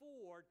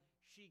afford,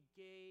 she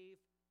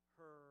gave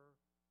her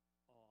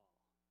all.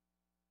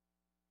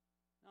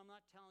 Now, I'm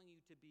not telling you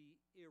to be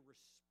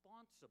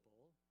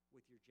irresponsible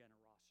with your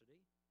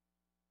generosity,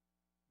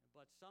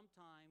 but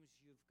sometimes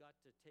you've got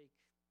to take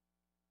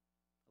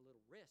a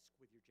little risk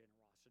with your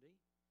generosity.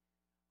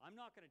 I'm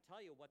not going to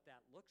tell you what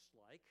that looks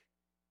like.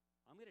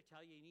 I'm going to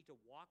tell you need to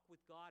walk with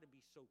God and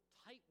be so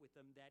tight with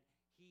Him that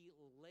He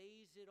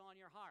lays it on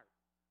your heart.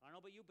 I don't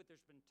know about you, but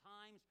there's been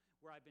times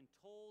where I've been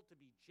told to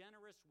be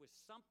generous with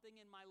something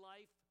in my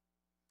life,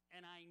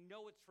 and I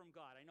know it's from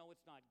God. I know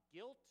it's not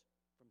guilt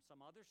from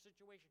some other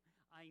situation.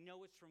 I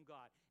know it's from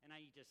God, and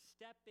I need to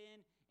step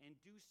in and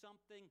do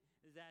something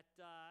that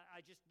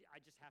I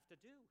just have to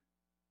do.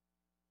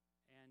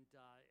 And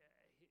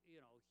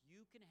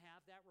you can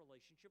have that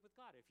relationship with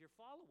God if you're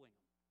following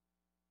Him.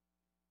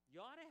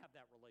 You ought to have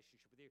that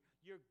relationship with you.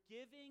 Your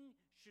giving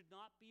should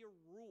not be a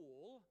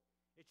rule.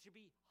 It should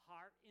be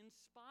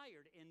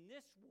heart-inspired. And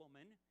this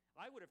woman,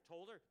 I would have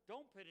told her,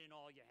 don't put in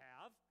all you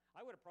have.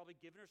 I would have probably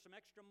given her some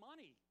extra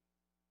money.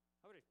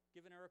 I would have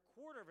given her a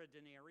quarter of a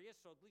denarius,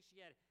 so at least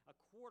she had a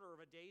quarter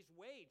of a day's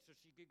wage so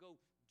she could go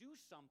do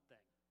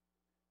something.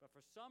 But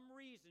for some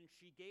reason,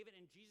 she gave it,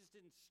 and Jesus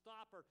didn't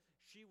stop her.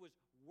 She was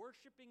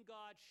worshiping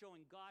God,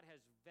 showing God has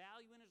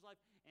value in his life.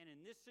 And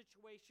in this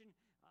situation,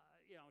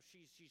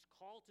 she's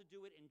called to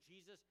do it, and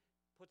Jesus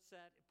puts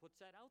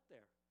that out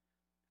there.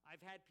 I've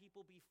had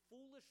people be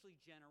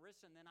foolishly generous,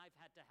 and then I've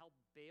had to help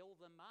bail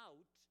them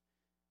out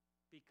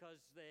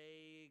because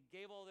they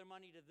gave all their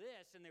money to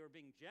this, and they were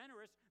being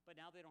generous, but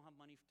now they don't have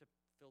money to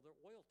fill their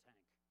oil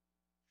tank.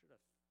 Should have,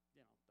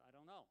 I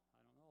don't know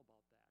about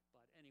that.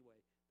 But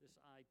anyway, this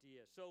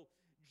idea. So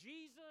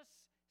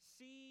Jesus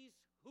sees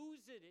who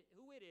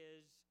it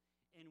is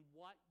in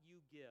what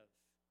you give.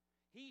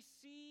 He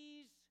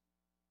sees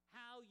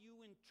how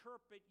you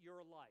interpret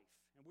your life.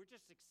 And we're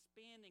just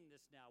expanding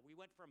this now. We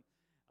went from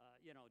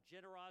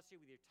generosity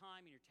with your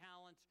time and your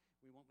talents.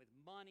 We went with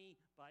money,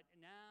 but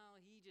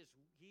now he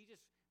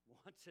just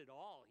wants it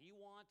all. He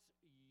wants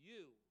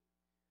you.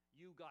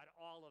 You got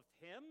all of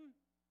him.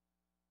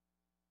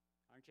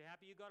 Aren't you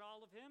happy you got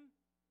all of him?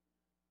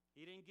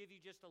 He didn't give you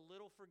just a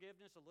little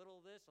forgiveness, a little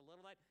of this, a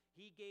little of that.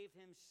 He gave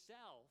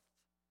himself.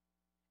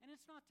 And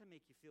it's not to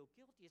make you feel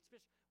guilty. It's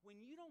just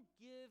when you don't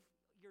give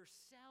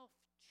yourself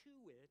to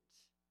it.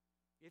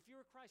 If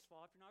you're a Christ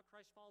follower, if you're not a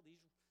Christ follower,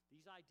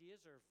 these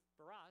ideas are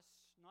for us,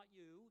 not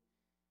you.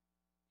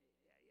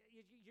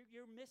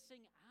 You're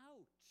missing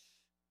out.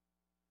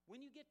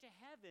 When you get to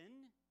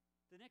heaven,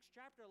 the next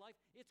chapter of life,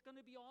 it's going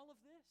to be all of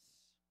this.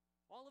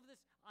 All of this,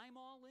 I'm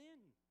all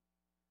in.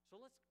 So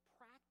let's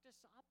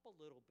practice up a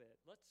little bit.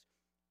 Let's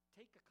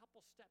take a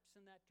couple steps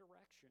in that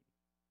direction.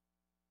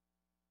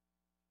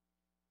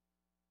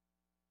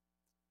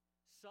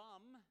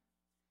 Some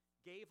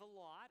gave a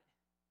lot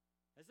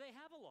as they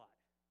have a lot.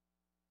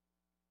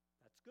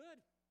 That's good.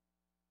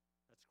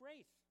 That's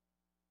great.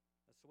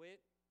 That's the way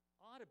it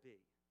ought to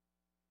be.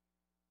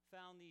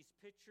 Found these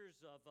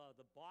pictures of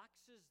the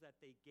boxes that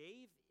they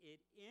gave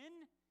it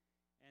in,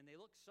 and they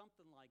look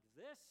something like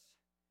this,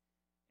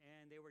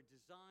 and they were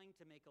designed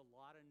to make a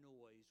lot of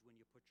noise when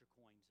you put your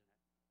coins in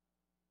it.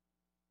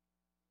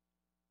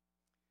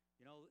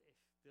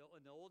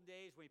 In the old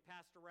days when we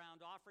passed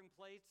around offering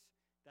plates,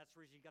 that's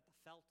where you got the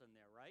felt in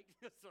there, right?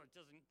 So it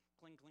doesn't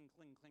cling, cling,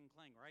 cling, cling,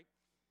 cling, right?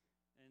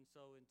 And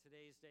so in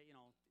today's day, if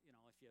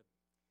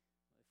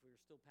we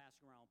were still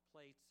passing around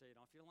plates,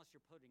 unless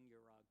you're putting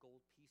your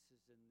gold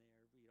pieces in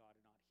there, you ought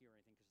to not hear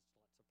anything because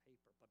it's lots of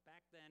paper. But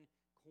back then,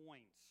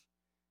 coins,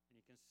 and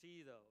you can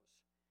see those.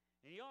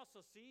 And he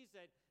also sees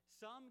that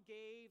some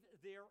gave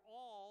their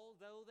all,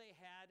 though they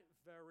had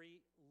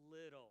very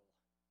little.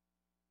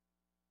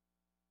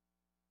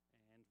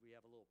 And we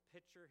have a little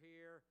picture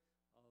here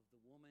of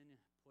the woman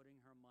putting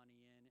her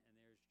money in,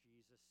 and there's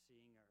Jesus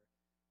seeing her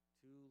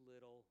 2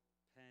 little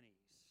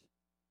pennies.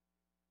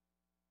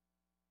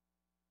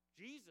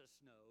 Jesus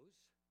knows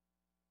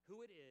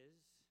who it is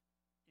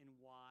and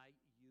why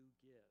you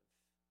give.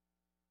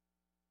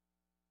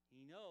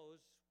 He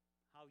knows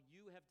how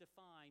you have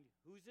defined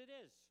whose it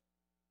is,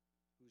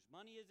 whose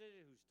money is it,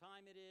 whose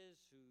time it is,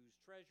 whose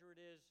treasure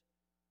it is,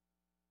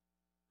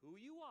 who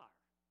you are,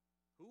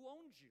 who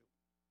owns you.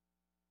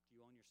 Do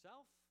you own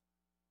yourself?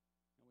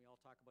 And we all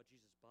talk about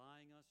Jesus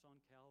buying us on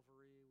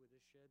Calvary with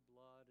his shed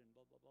blood and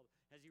blah, blah, blah.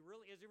 Has he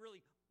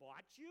really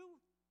bought you?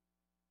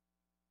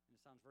 And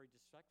it sounds very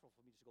disrespectful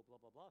for me to go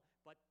blah, blah, blah.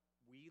 But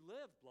we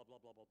live blah,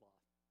 blah, blah, blah, blah.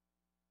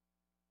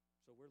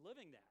 So we're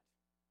living that.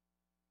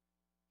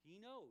 He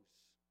knows.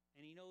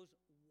 And he knows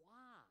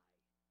why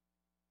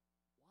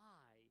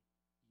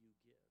you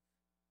give.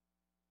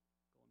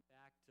 Going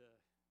back to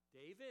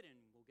David, and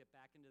we'll get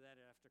back into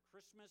that after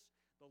Christmas.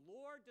 The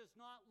Lord does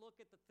not look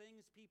at the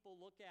things people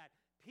look at.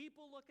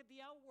 People look at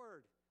the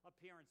outward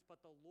appearance, but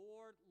the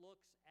Lord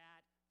looks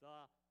at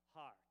the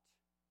heart.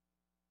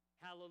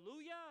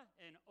 Hallelujah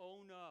and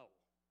oh no.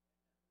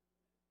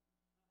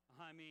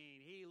 I mean,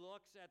 he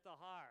looks at the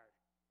heart.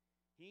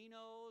 He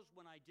knows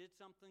when I did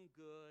something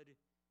good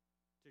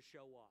to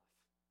show off.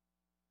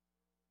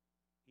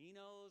 He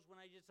knows when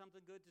I did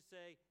something good to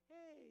say,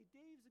 hey,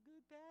 Dave's a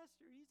good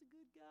pastor. He's a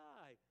good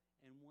guy.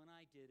 And when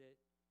I did it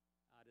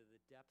out of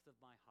the depth of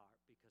my heart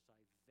because I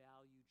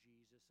value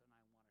Jesus and I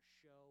want to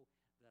show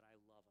that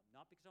I love him.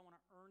 Not because I want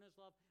to earn his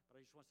love, but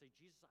I just want to say,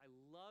 Jesus, I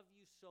love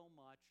you so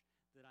much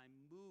that I'm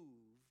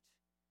moved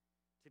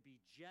to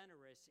be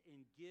generous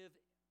and give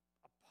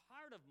a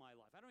part of my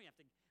life. I'm not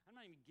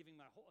even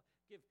giving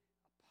give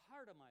a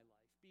part of my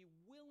life. Be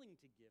willing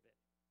to give it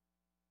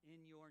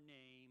in your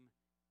name,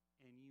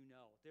 and you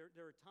know. There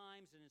are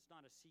times, and it's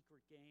not a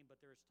secret game, but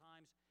there's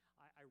times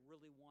I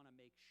really want to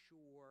make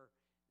sure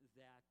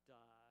that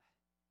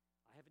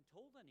I haven't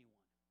told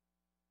anyone,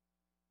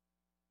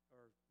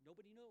 or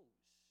nobody knows,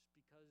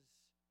 because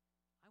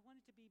I want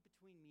it to be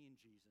between me and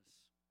Jesus.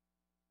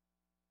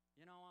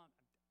 You know,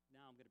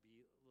 now I'm going to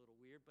be a little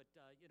weird, but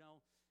you know,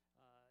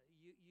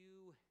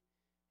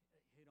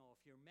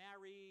 if you're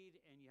married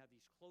and you have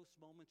these close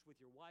moments with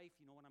your wife,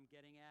 you know what I'm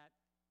getting at?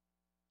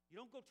 You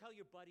don't go tell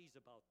your buddies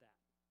about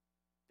that.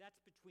 That's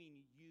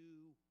between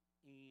you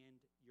and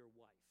your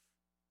wife,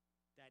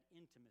 that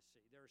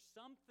intimacy. There are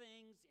some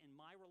things in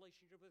my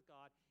relationship with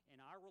God and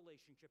our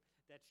relationship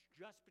that's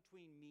just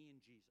between me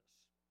and Jesus.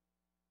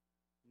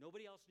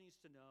 Nobody else needs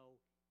to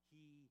know.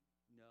 He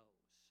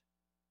knows.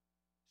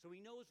 So he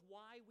knows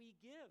why we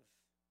give.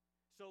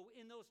 So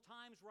in those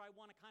times where I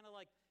want to kind of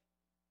like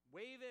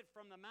wave it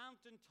from the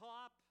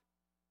mountaintop,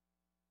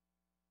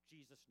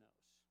 Jesus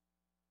knows.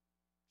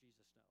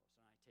 Jesus knows.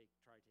 And I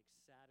try to take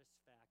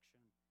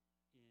satisfaction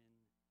in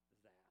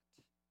that.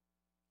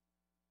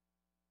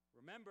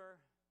 Remember,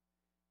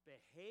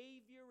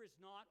 behavior is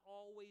not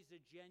always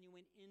a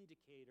genuine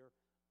indicator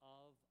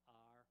of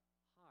our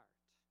heart.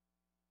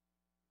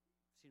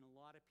 I've seen a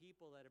lot of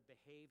people that have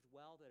behaved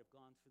well, that have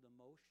gone through the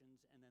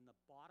motions, and then the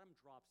bottom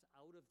drops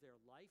out of their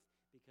life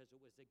because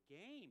it was a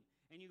game.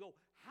 And you go,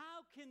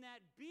 how can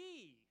that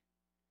be?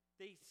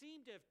 They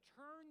seem to have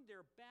turned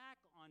their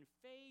back on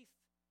faith,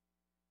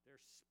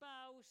 their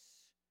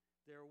spouse,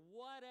 their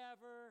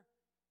whatever.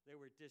 They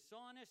were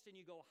dishonest, and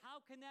you go, how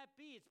can that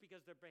be? It's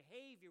because their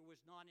behavior was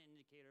not an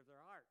indicator of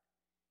their heart.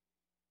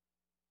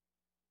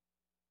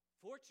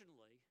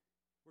 Fortunately,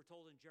 we're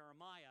told in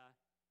Jeremiah,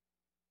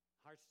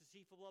 heart's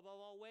deceitful above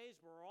all ways.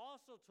 We're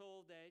also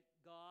told that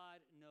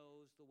God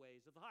knows the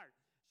ways of the heart.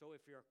 So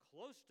if you're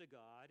close to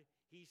God,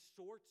 he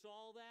sorts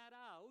all that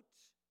out,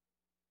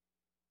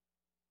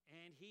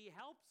 and he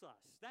helps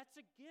us. That's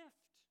a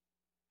gift.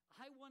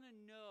 I want to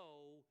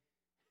know,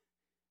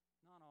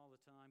 not all the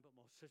time, but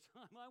most of the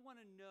time, I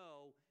want to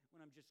know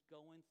when I'm just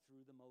going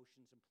through the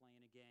motions and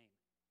playing a game.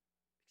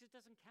 Because it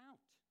doesn't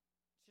count.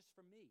 It's just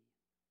for me.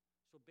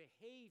 So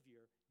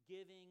behavior,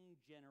 giving,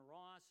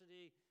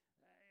 generosity,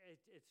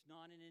 it's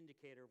not an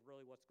indicator of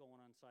really what's going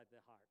on inside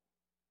the heart.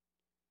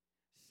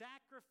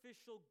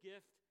 Sacrificial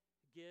gift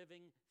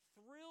giving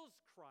thrills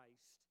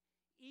Christ,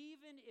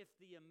 even if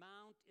the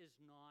amount is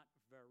not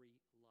very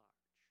large.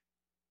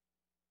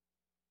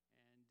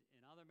 And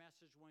in other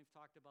messages, when we've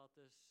talked about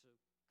this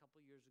a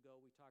couple of years ago,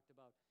 we talked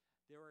about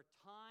there are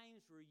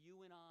times where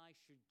you and I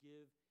should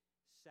give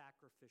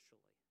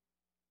sacrificially.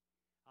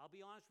 I'll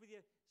be honest with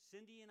you,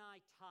 Cindy and I,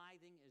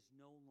 tithing is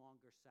no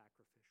longer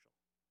sacrificial.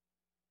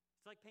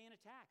 It's like paying a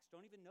tax.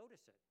 Don't even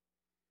notice it.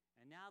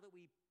 And now that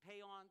we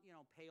pay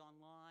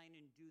online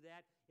and do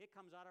that, it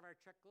comes out of our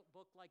checkbook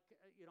like,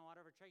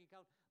 out of our checking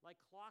account like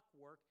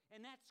clockwork.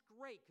 And that's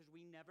great because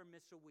we never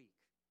miss a week.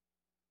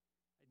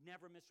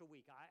 Never miss a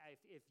week.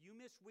 If you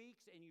miss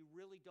weeks and you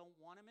really don't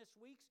want to miss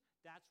weeks,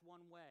 that's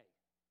one way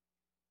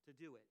to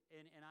do it.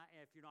 And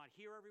if you're not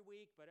here every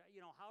week, but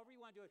however you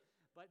want to do it,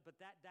 but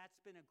that's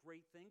been a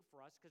great thing for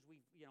us because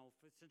we've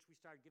since we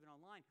started giving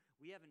online,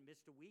 we haven't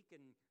missed a week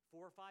in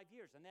 4 or 5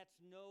 years, and that's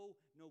no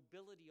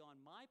nobility on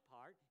my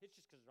part. It's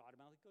just because it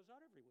automatically goes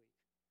out every week.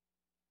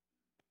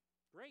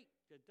 Great,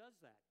 it does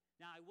that.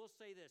 Now I will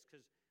say this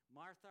because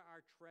Martha,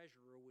 our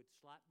treasurer, would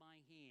slap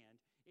my hand.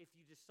 If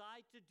you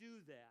decide to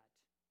do that,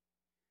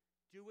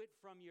 do it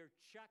from your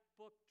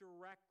checkbook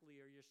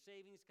directly or your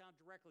savings account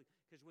directly,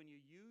 because when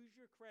you use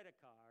your credit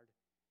card,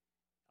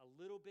 a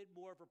little bit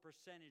more of a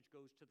percentage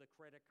goes to the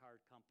credit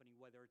card company,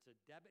 whether it's a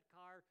debit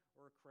card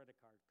or a credit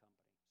card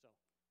company. So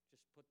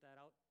just put that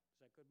out.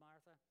 Is that good,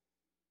 Martha?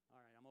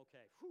 All right, I'm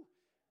okay. Whew.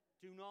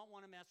 Do not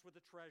want to mess with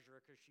the treasurer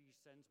because she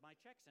sends my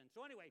checks in.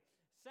 So anyway,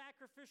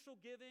 sacrificial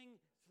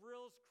giving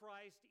thrills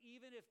Christ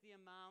even if the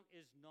amount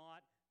is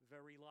not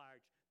very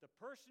large. The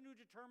person who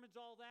determines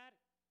all that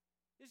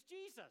is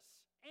Jesus.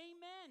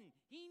 Amen.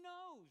 He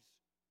knows.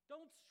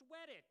 Don't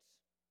sweat it.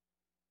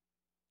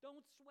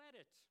 Don't sweat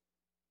it.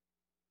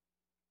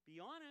 Be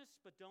honest,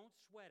 but don't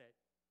sweat it.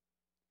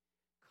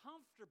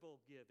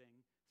 Comfortable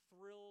giving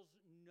thrills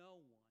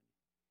no one,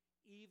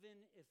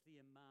 even if the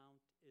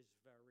amount is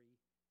very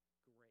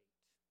great.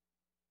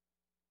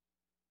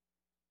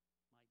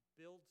 Might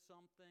build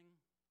something,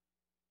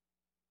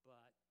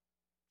 but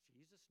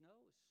Jesus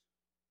knows.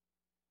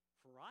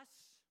 For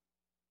us,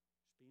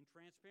 just being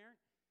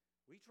transparent,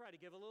 we try to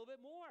give a little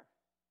bit more.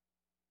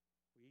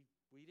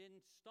 We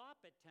didn't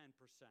stop at 10%.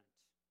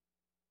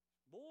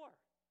 More.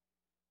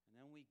 And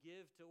then we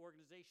give to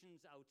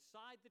organizations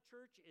outside the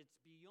church. It's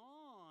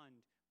beyond,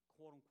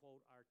 quote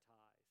unquote, our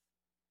tithe.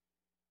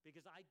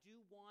 Because I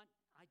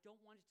don't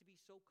want it to be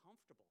so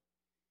comfortable.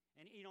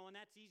 And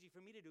that's easy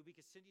for me to do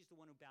because Cindy's the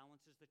one who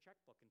balances the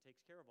checkbook and takes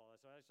care of all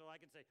that. So I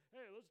can say,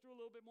 hey, let's do a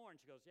little bit more. And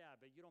she goes, yeah,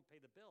 but you don't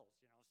pay the bills,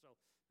 So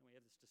then we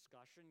have this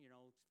discussion,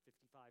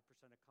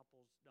 55% of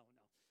couples,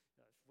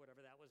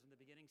 whatever that was in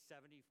the beginning,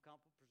 70%.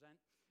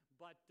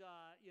 But,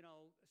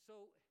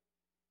 so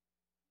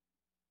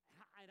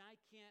I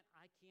can't,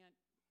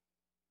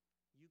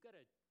 you got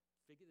to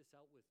figure this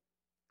out with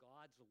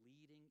God's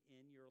leading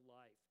in your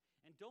life.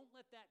 And don't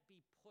let that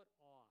be put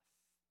off.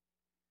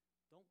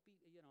 Don't be,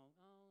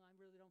 oh, I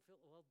really don't feel,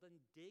 well,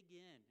 then dig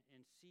in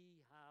and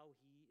see how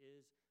he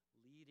is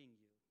leading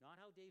you.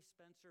 Not how Dave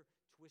Spencer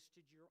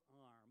twisted your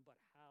arm, but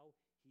how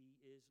he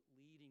is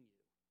leading you.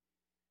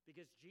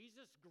 Because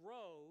Jesus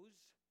grows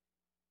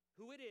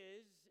who it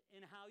is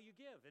and how you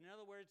give. In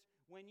other words,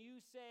 when you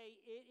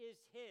say it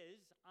is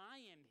his, I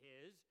am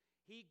his,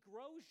 he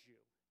grows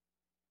you.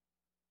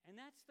 And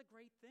that's the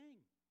great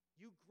thing.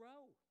 You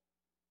grow.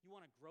 You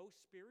want to grow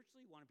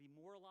spiritually, you want to be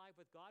more alive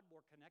with God,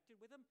 more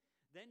connected with him,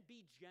 then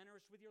be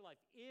generous with your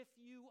life. If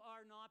you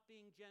are not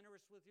being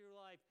generous with your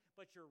life,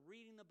 but you're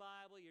reading the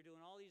Bible, you're doing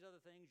all these other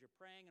things, you're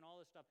praying and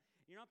all this stuff,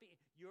 you're not growing.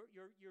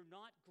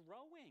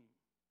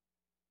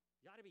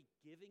 You ought to be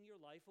giving your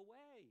life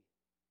away.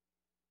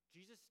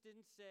 Jesus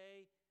didn't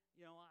say,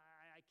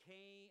 I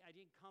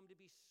didn't come to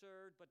be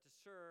served, but to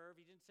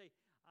serve. He didn't say,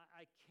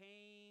 I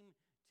came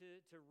to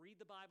read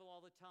the Bible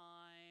all the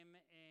time.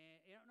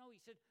 And no,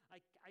 he said, I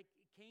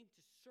came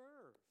to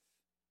serve.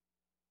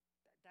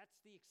 That's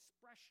the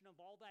expression of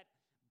all that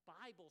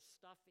Bible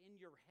stuff in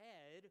your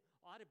head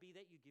ought to be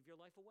that you give your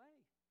life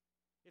away.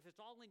 If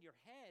it's all in your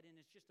head and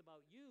it's just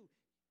about you,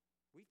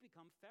 we've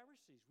become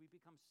Pharisees. We've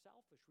become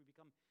selfish. We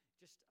become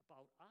just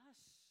about us.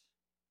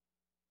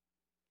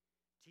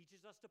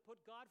 Teaches us to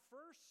put God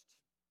first.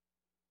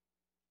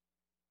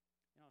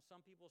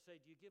 Some people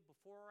say, do you give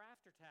before or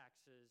after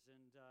taxes?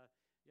 And,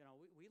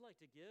 we like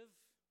to give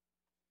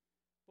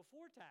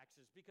before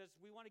taxes because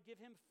we want to give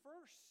him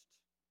first.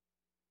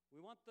 We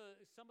want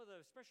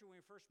especially when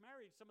we were first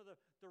married, some of the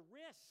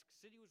risks.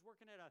 Cindy was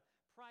working at a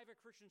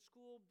private Christian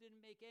school,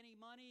 didn't make any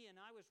money,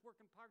 and I was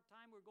working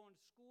part-time. We were going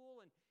to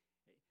school, and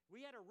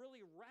we had to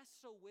really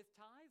wrestle with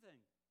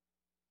tithing.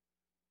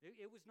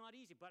 It was not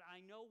easy, but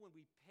I know when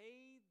we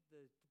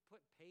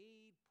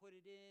put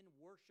it in,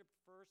 worshiped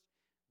first,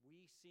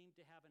 we seemed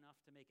to have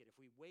enough to make it. If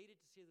we waited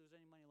to see if there was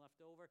any money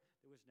left over,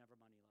 there was never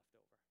money left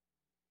over.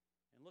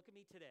 And look at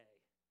me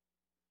today.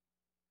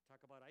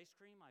 Talk about ice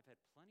cream. I've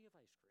had plenty of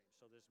ice cream.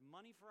 So there's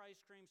money for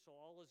ice cream, so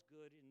all is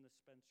good in the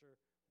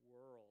Spencer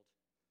world.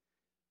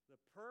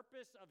 The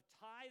purpose of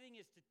tithing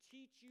is to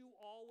teach you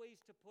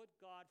always to put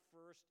God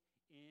first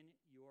in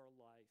your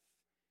life.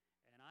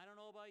 And I don't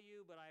know about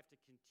you, but I have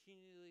to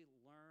continually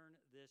learn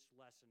this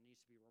lesson. It needs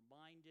to be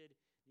reminded,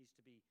 needs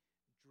to be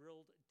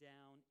drilled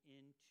down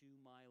into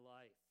my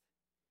life.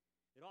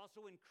 It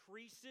also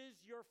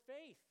increases your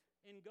faith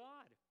in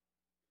God.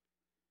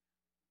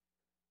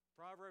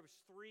 Proverbs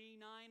 3,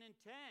 9, and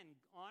 10.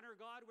 Honor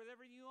God with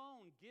everything you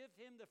own. Give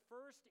him the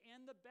first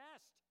and the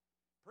best.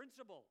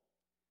 Principle.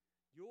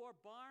 Your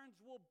barns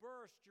will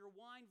burst. Your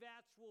wine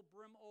vats will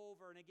brim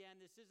over. And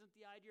again, this isn't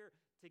the idea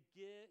to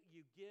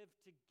give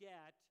to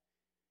get.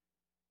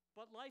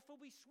 But life will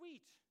be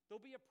sweet.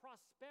 There'll be a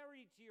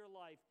prosperity to your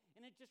life.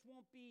 And it just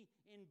won't be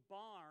in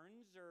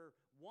barns or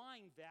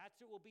wine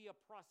vats. It will be a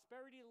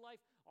prosperity to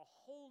life, a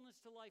wholeness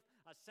to life,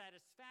 a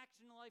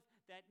satisfaction to life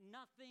that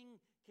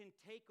nothing can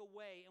take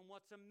away. And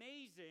what's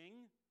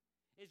amazing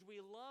is we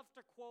love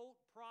to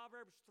quote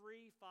Proverbs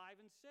 3,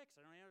 5, and 6.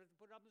 I don't have to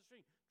put it up on the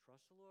screen.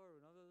 Trust the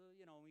Lord.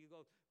 And you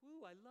go,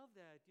 ooh, I love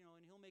that, and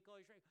he'll make all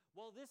your strength.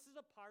 Well, this is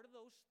a part of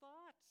those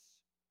thoughts.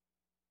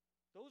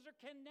 Those are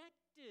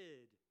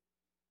connected.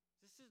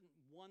 This isn't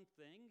one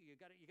thing. You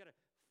got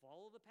to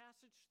follow the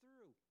passage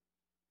through.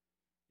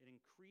 It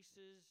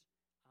increases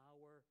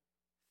our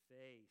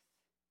faith.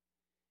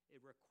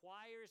 It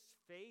requires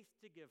faith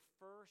to give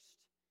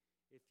first.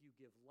 If you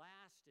give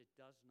last, it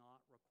does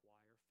not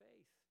require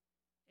faith.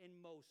 In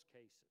most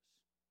cases.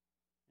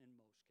 In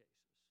most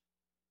cases.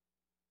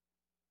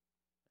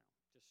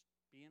 Just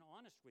being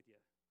honest with you.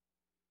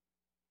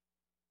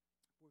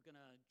 We're going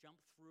to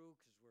jump through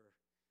because we're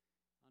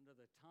under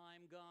the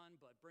time gun,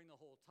 but bring the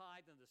whole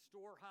tithe in the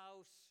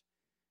storehouse.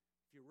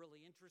 If you're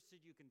really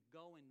interested, you can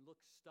go and look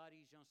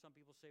studies. Some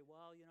people say,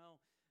 well,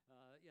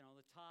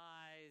 the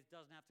tithe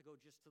doesn't have to go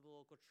just to the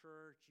local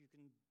church. You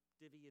can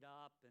divvy it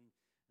up. And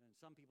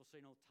some people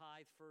say, no,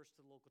 tithe first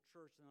to the local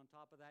church, and on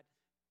top of that,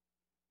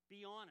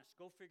 be honest.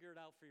 Go figure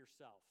it out for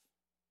yourself.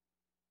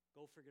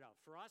 Go figure it out.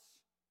 For us,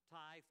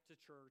 tithe to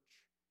church,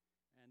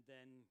 and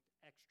then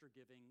extra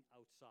giving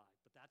outside.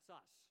 But that's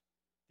us.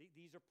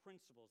 These are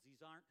principles.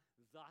 These aren't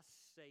thus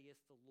saith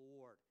the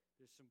Lord.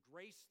 There's some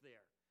grace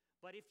there.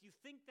 But if you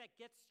think that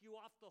gets you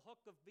off the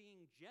hook of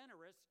being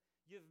generous,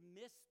 you've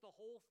missed the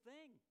whole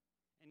thing.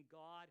 And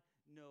God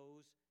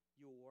knows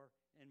your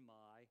and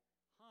my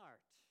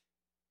heart.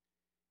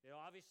 It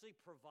obviously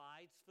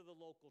provides for the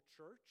local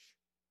church.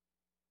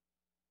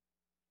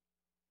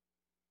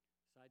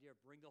 This idea of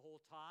bring the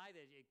whole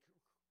tithe, the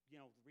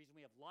reason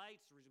we have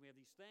lights, the reason we have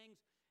these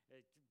things,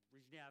 the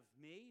reason you have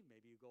me,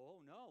 maybe you go,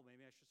 oh no,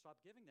 maybe I should stop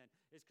giving then,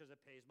 is because it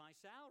pays my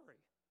salary.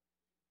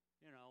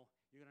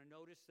 You're going to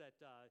notice that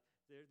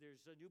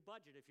there's a new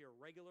budget. If you're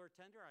a regular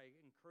attender, I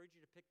encourage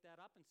you to pick that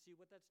up and see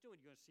what that's doing.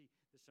 You're going to see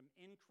there's some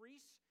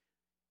increase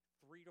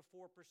 3 to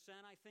 4%,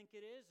 I think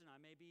it is, and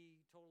I may be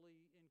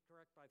totally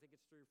incorrect, but I think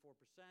it's 3 or 4%.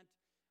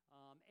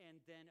 And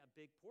then a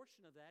big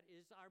portion of that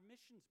is our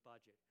missions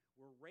budget.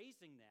 We're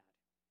raising that.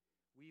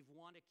 We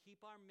want to keep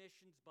our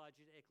missions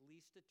budget at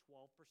least at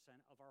 12%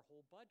 of our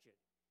whole budget.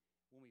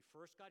 When we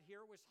first got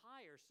here, it was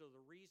higher, so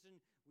the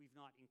reason we've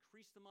not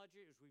increased the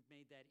budget is we've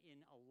made that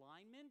in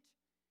alignment,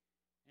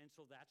 and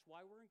so that's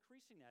why we're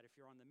increasing that. If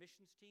you're on the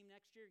missions team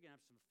next year, you're going to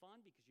have some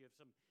fun because you have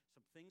some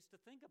things to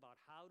think about.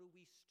 How do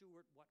we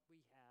steward what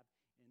we have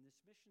in this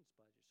missions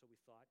budget? So we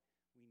thought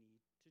we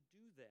need to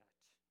do that.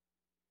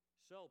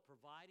 So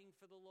providing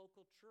for the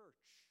local church.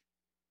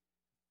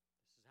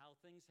 This is how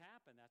things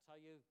happen. That's how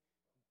you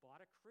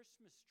bought a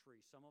Christmas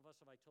tree. Some of us,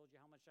 if I told you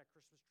how much that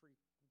Christmas tree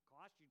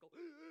cost, you'd go,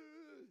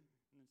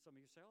 and then some of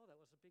you say, oh, that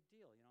was a big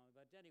deal, you know.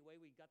 But anyway,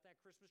 we got that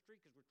Christmas tree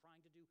because we're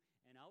trying to do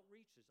an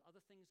outreach. There's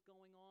other things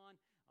going on.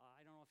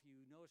 I don't know if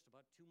you noticed,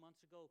 about 2 months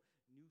ago,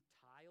 new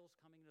tiles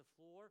coming to the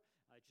floor.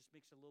 It just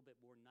makes it a little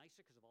bit more nicer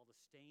because of all the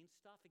stain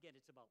stuff. Again,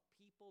 it's about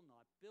people,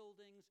 not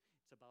buildings.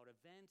 It's about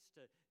events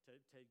to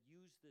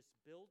use this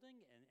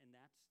building, and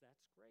that's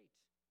great.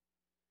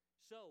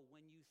 So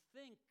when you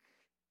think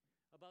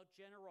about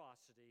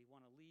generosity, I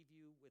want to leave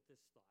you with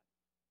this thought.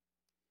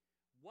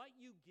 What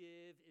you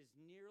give is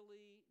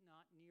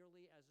not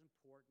nearly as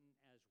important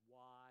as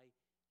why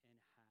and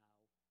how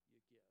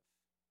you give.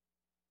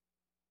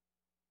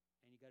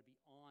 And you got to be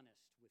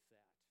honest with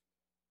that.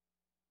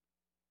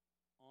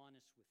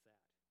 Honest with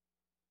that.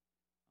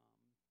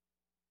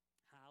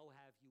 How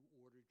have you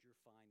ordered your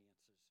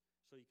finances?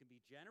 So you can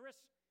be generous,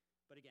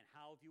 but again,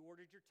 how have you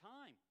ordered your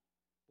time?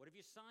 What have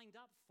you signed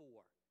up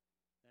for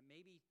that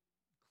maybe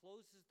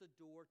closes the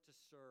door to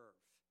serve?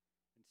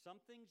 And some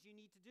things you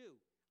need to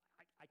do.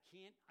 I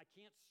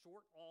can't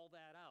sort all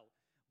that out.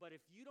 But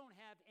if you don't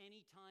have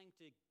any time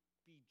to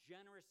be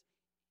generous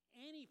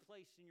any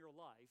place in your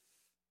life,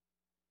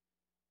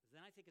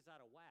 then I think it's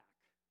out of whack.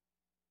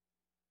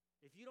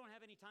 If you don't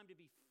have any time to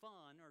be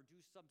fun or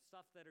do some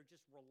stuff that are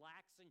just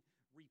relaxing,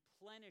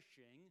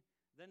 replenishing,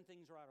 then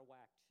things are out of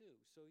whack too.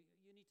 So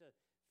you need to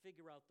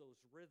figure out those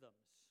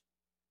rhythms.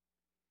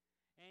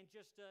 And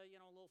just, a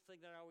little thing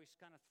that I always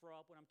kind of throw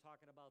up when I'm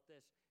talking about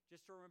this,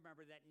 just to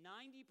remember that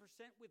 90%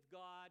 with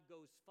God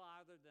goes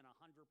farther than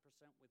 100%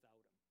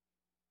 without Him.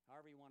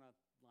 However you want to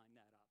line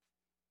that up.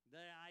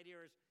 The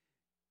idea is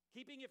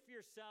keeping it for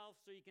yourself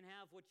so you can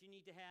have what you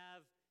need to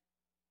have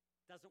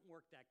doesn't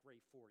work that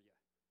great for you.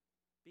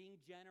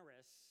 Being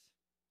generous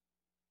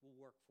will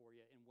work for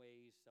you in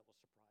ways that will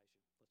surprise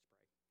you. Let's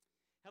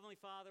pray. Heavenly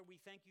Father,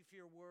 we thank you for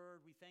your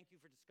word. We thank you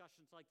for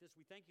discussions like this.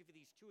 We thank you for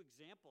these two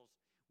examples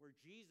where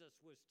Jesus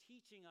was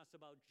teaching us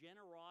about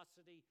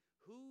generosity,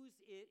 whose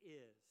it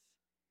is.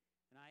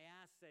 And I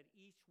ask that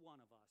each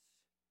one of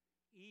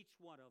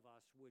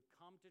us would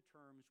come to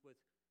terms with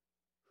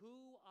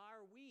who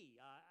are we?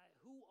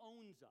 Who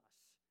owns us?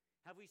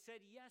 Have we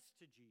said yes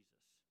to Jesus?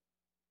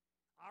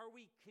 Are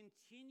we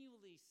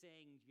continually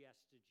saying yes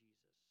to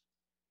Jesus?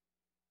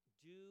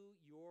 Do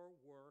your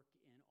work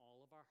in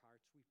all of our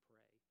hearts, we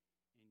pray.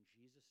 In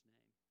Jesus'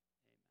 name, amen.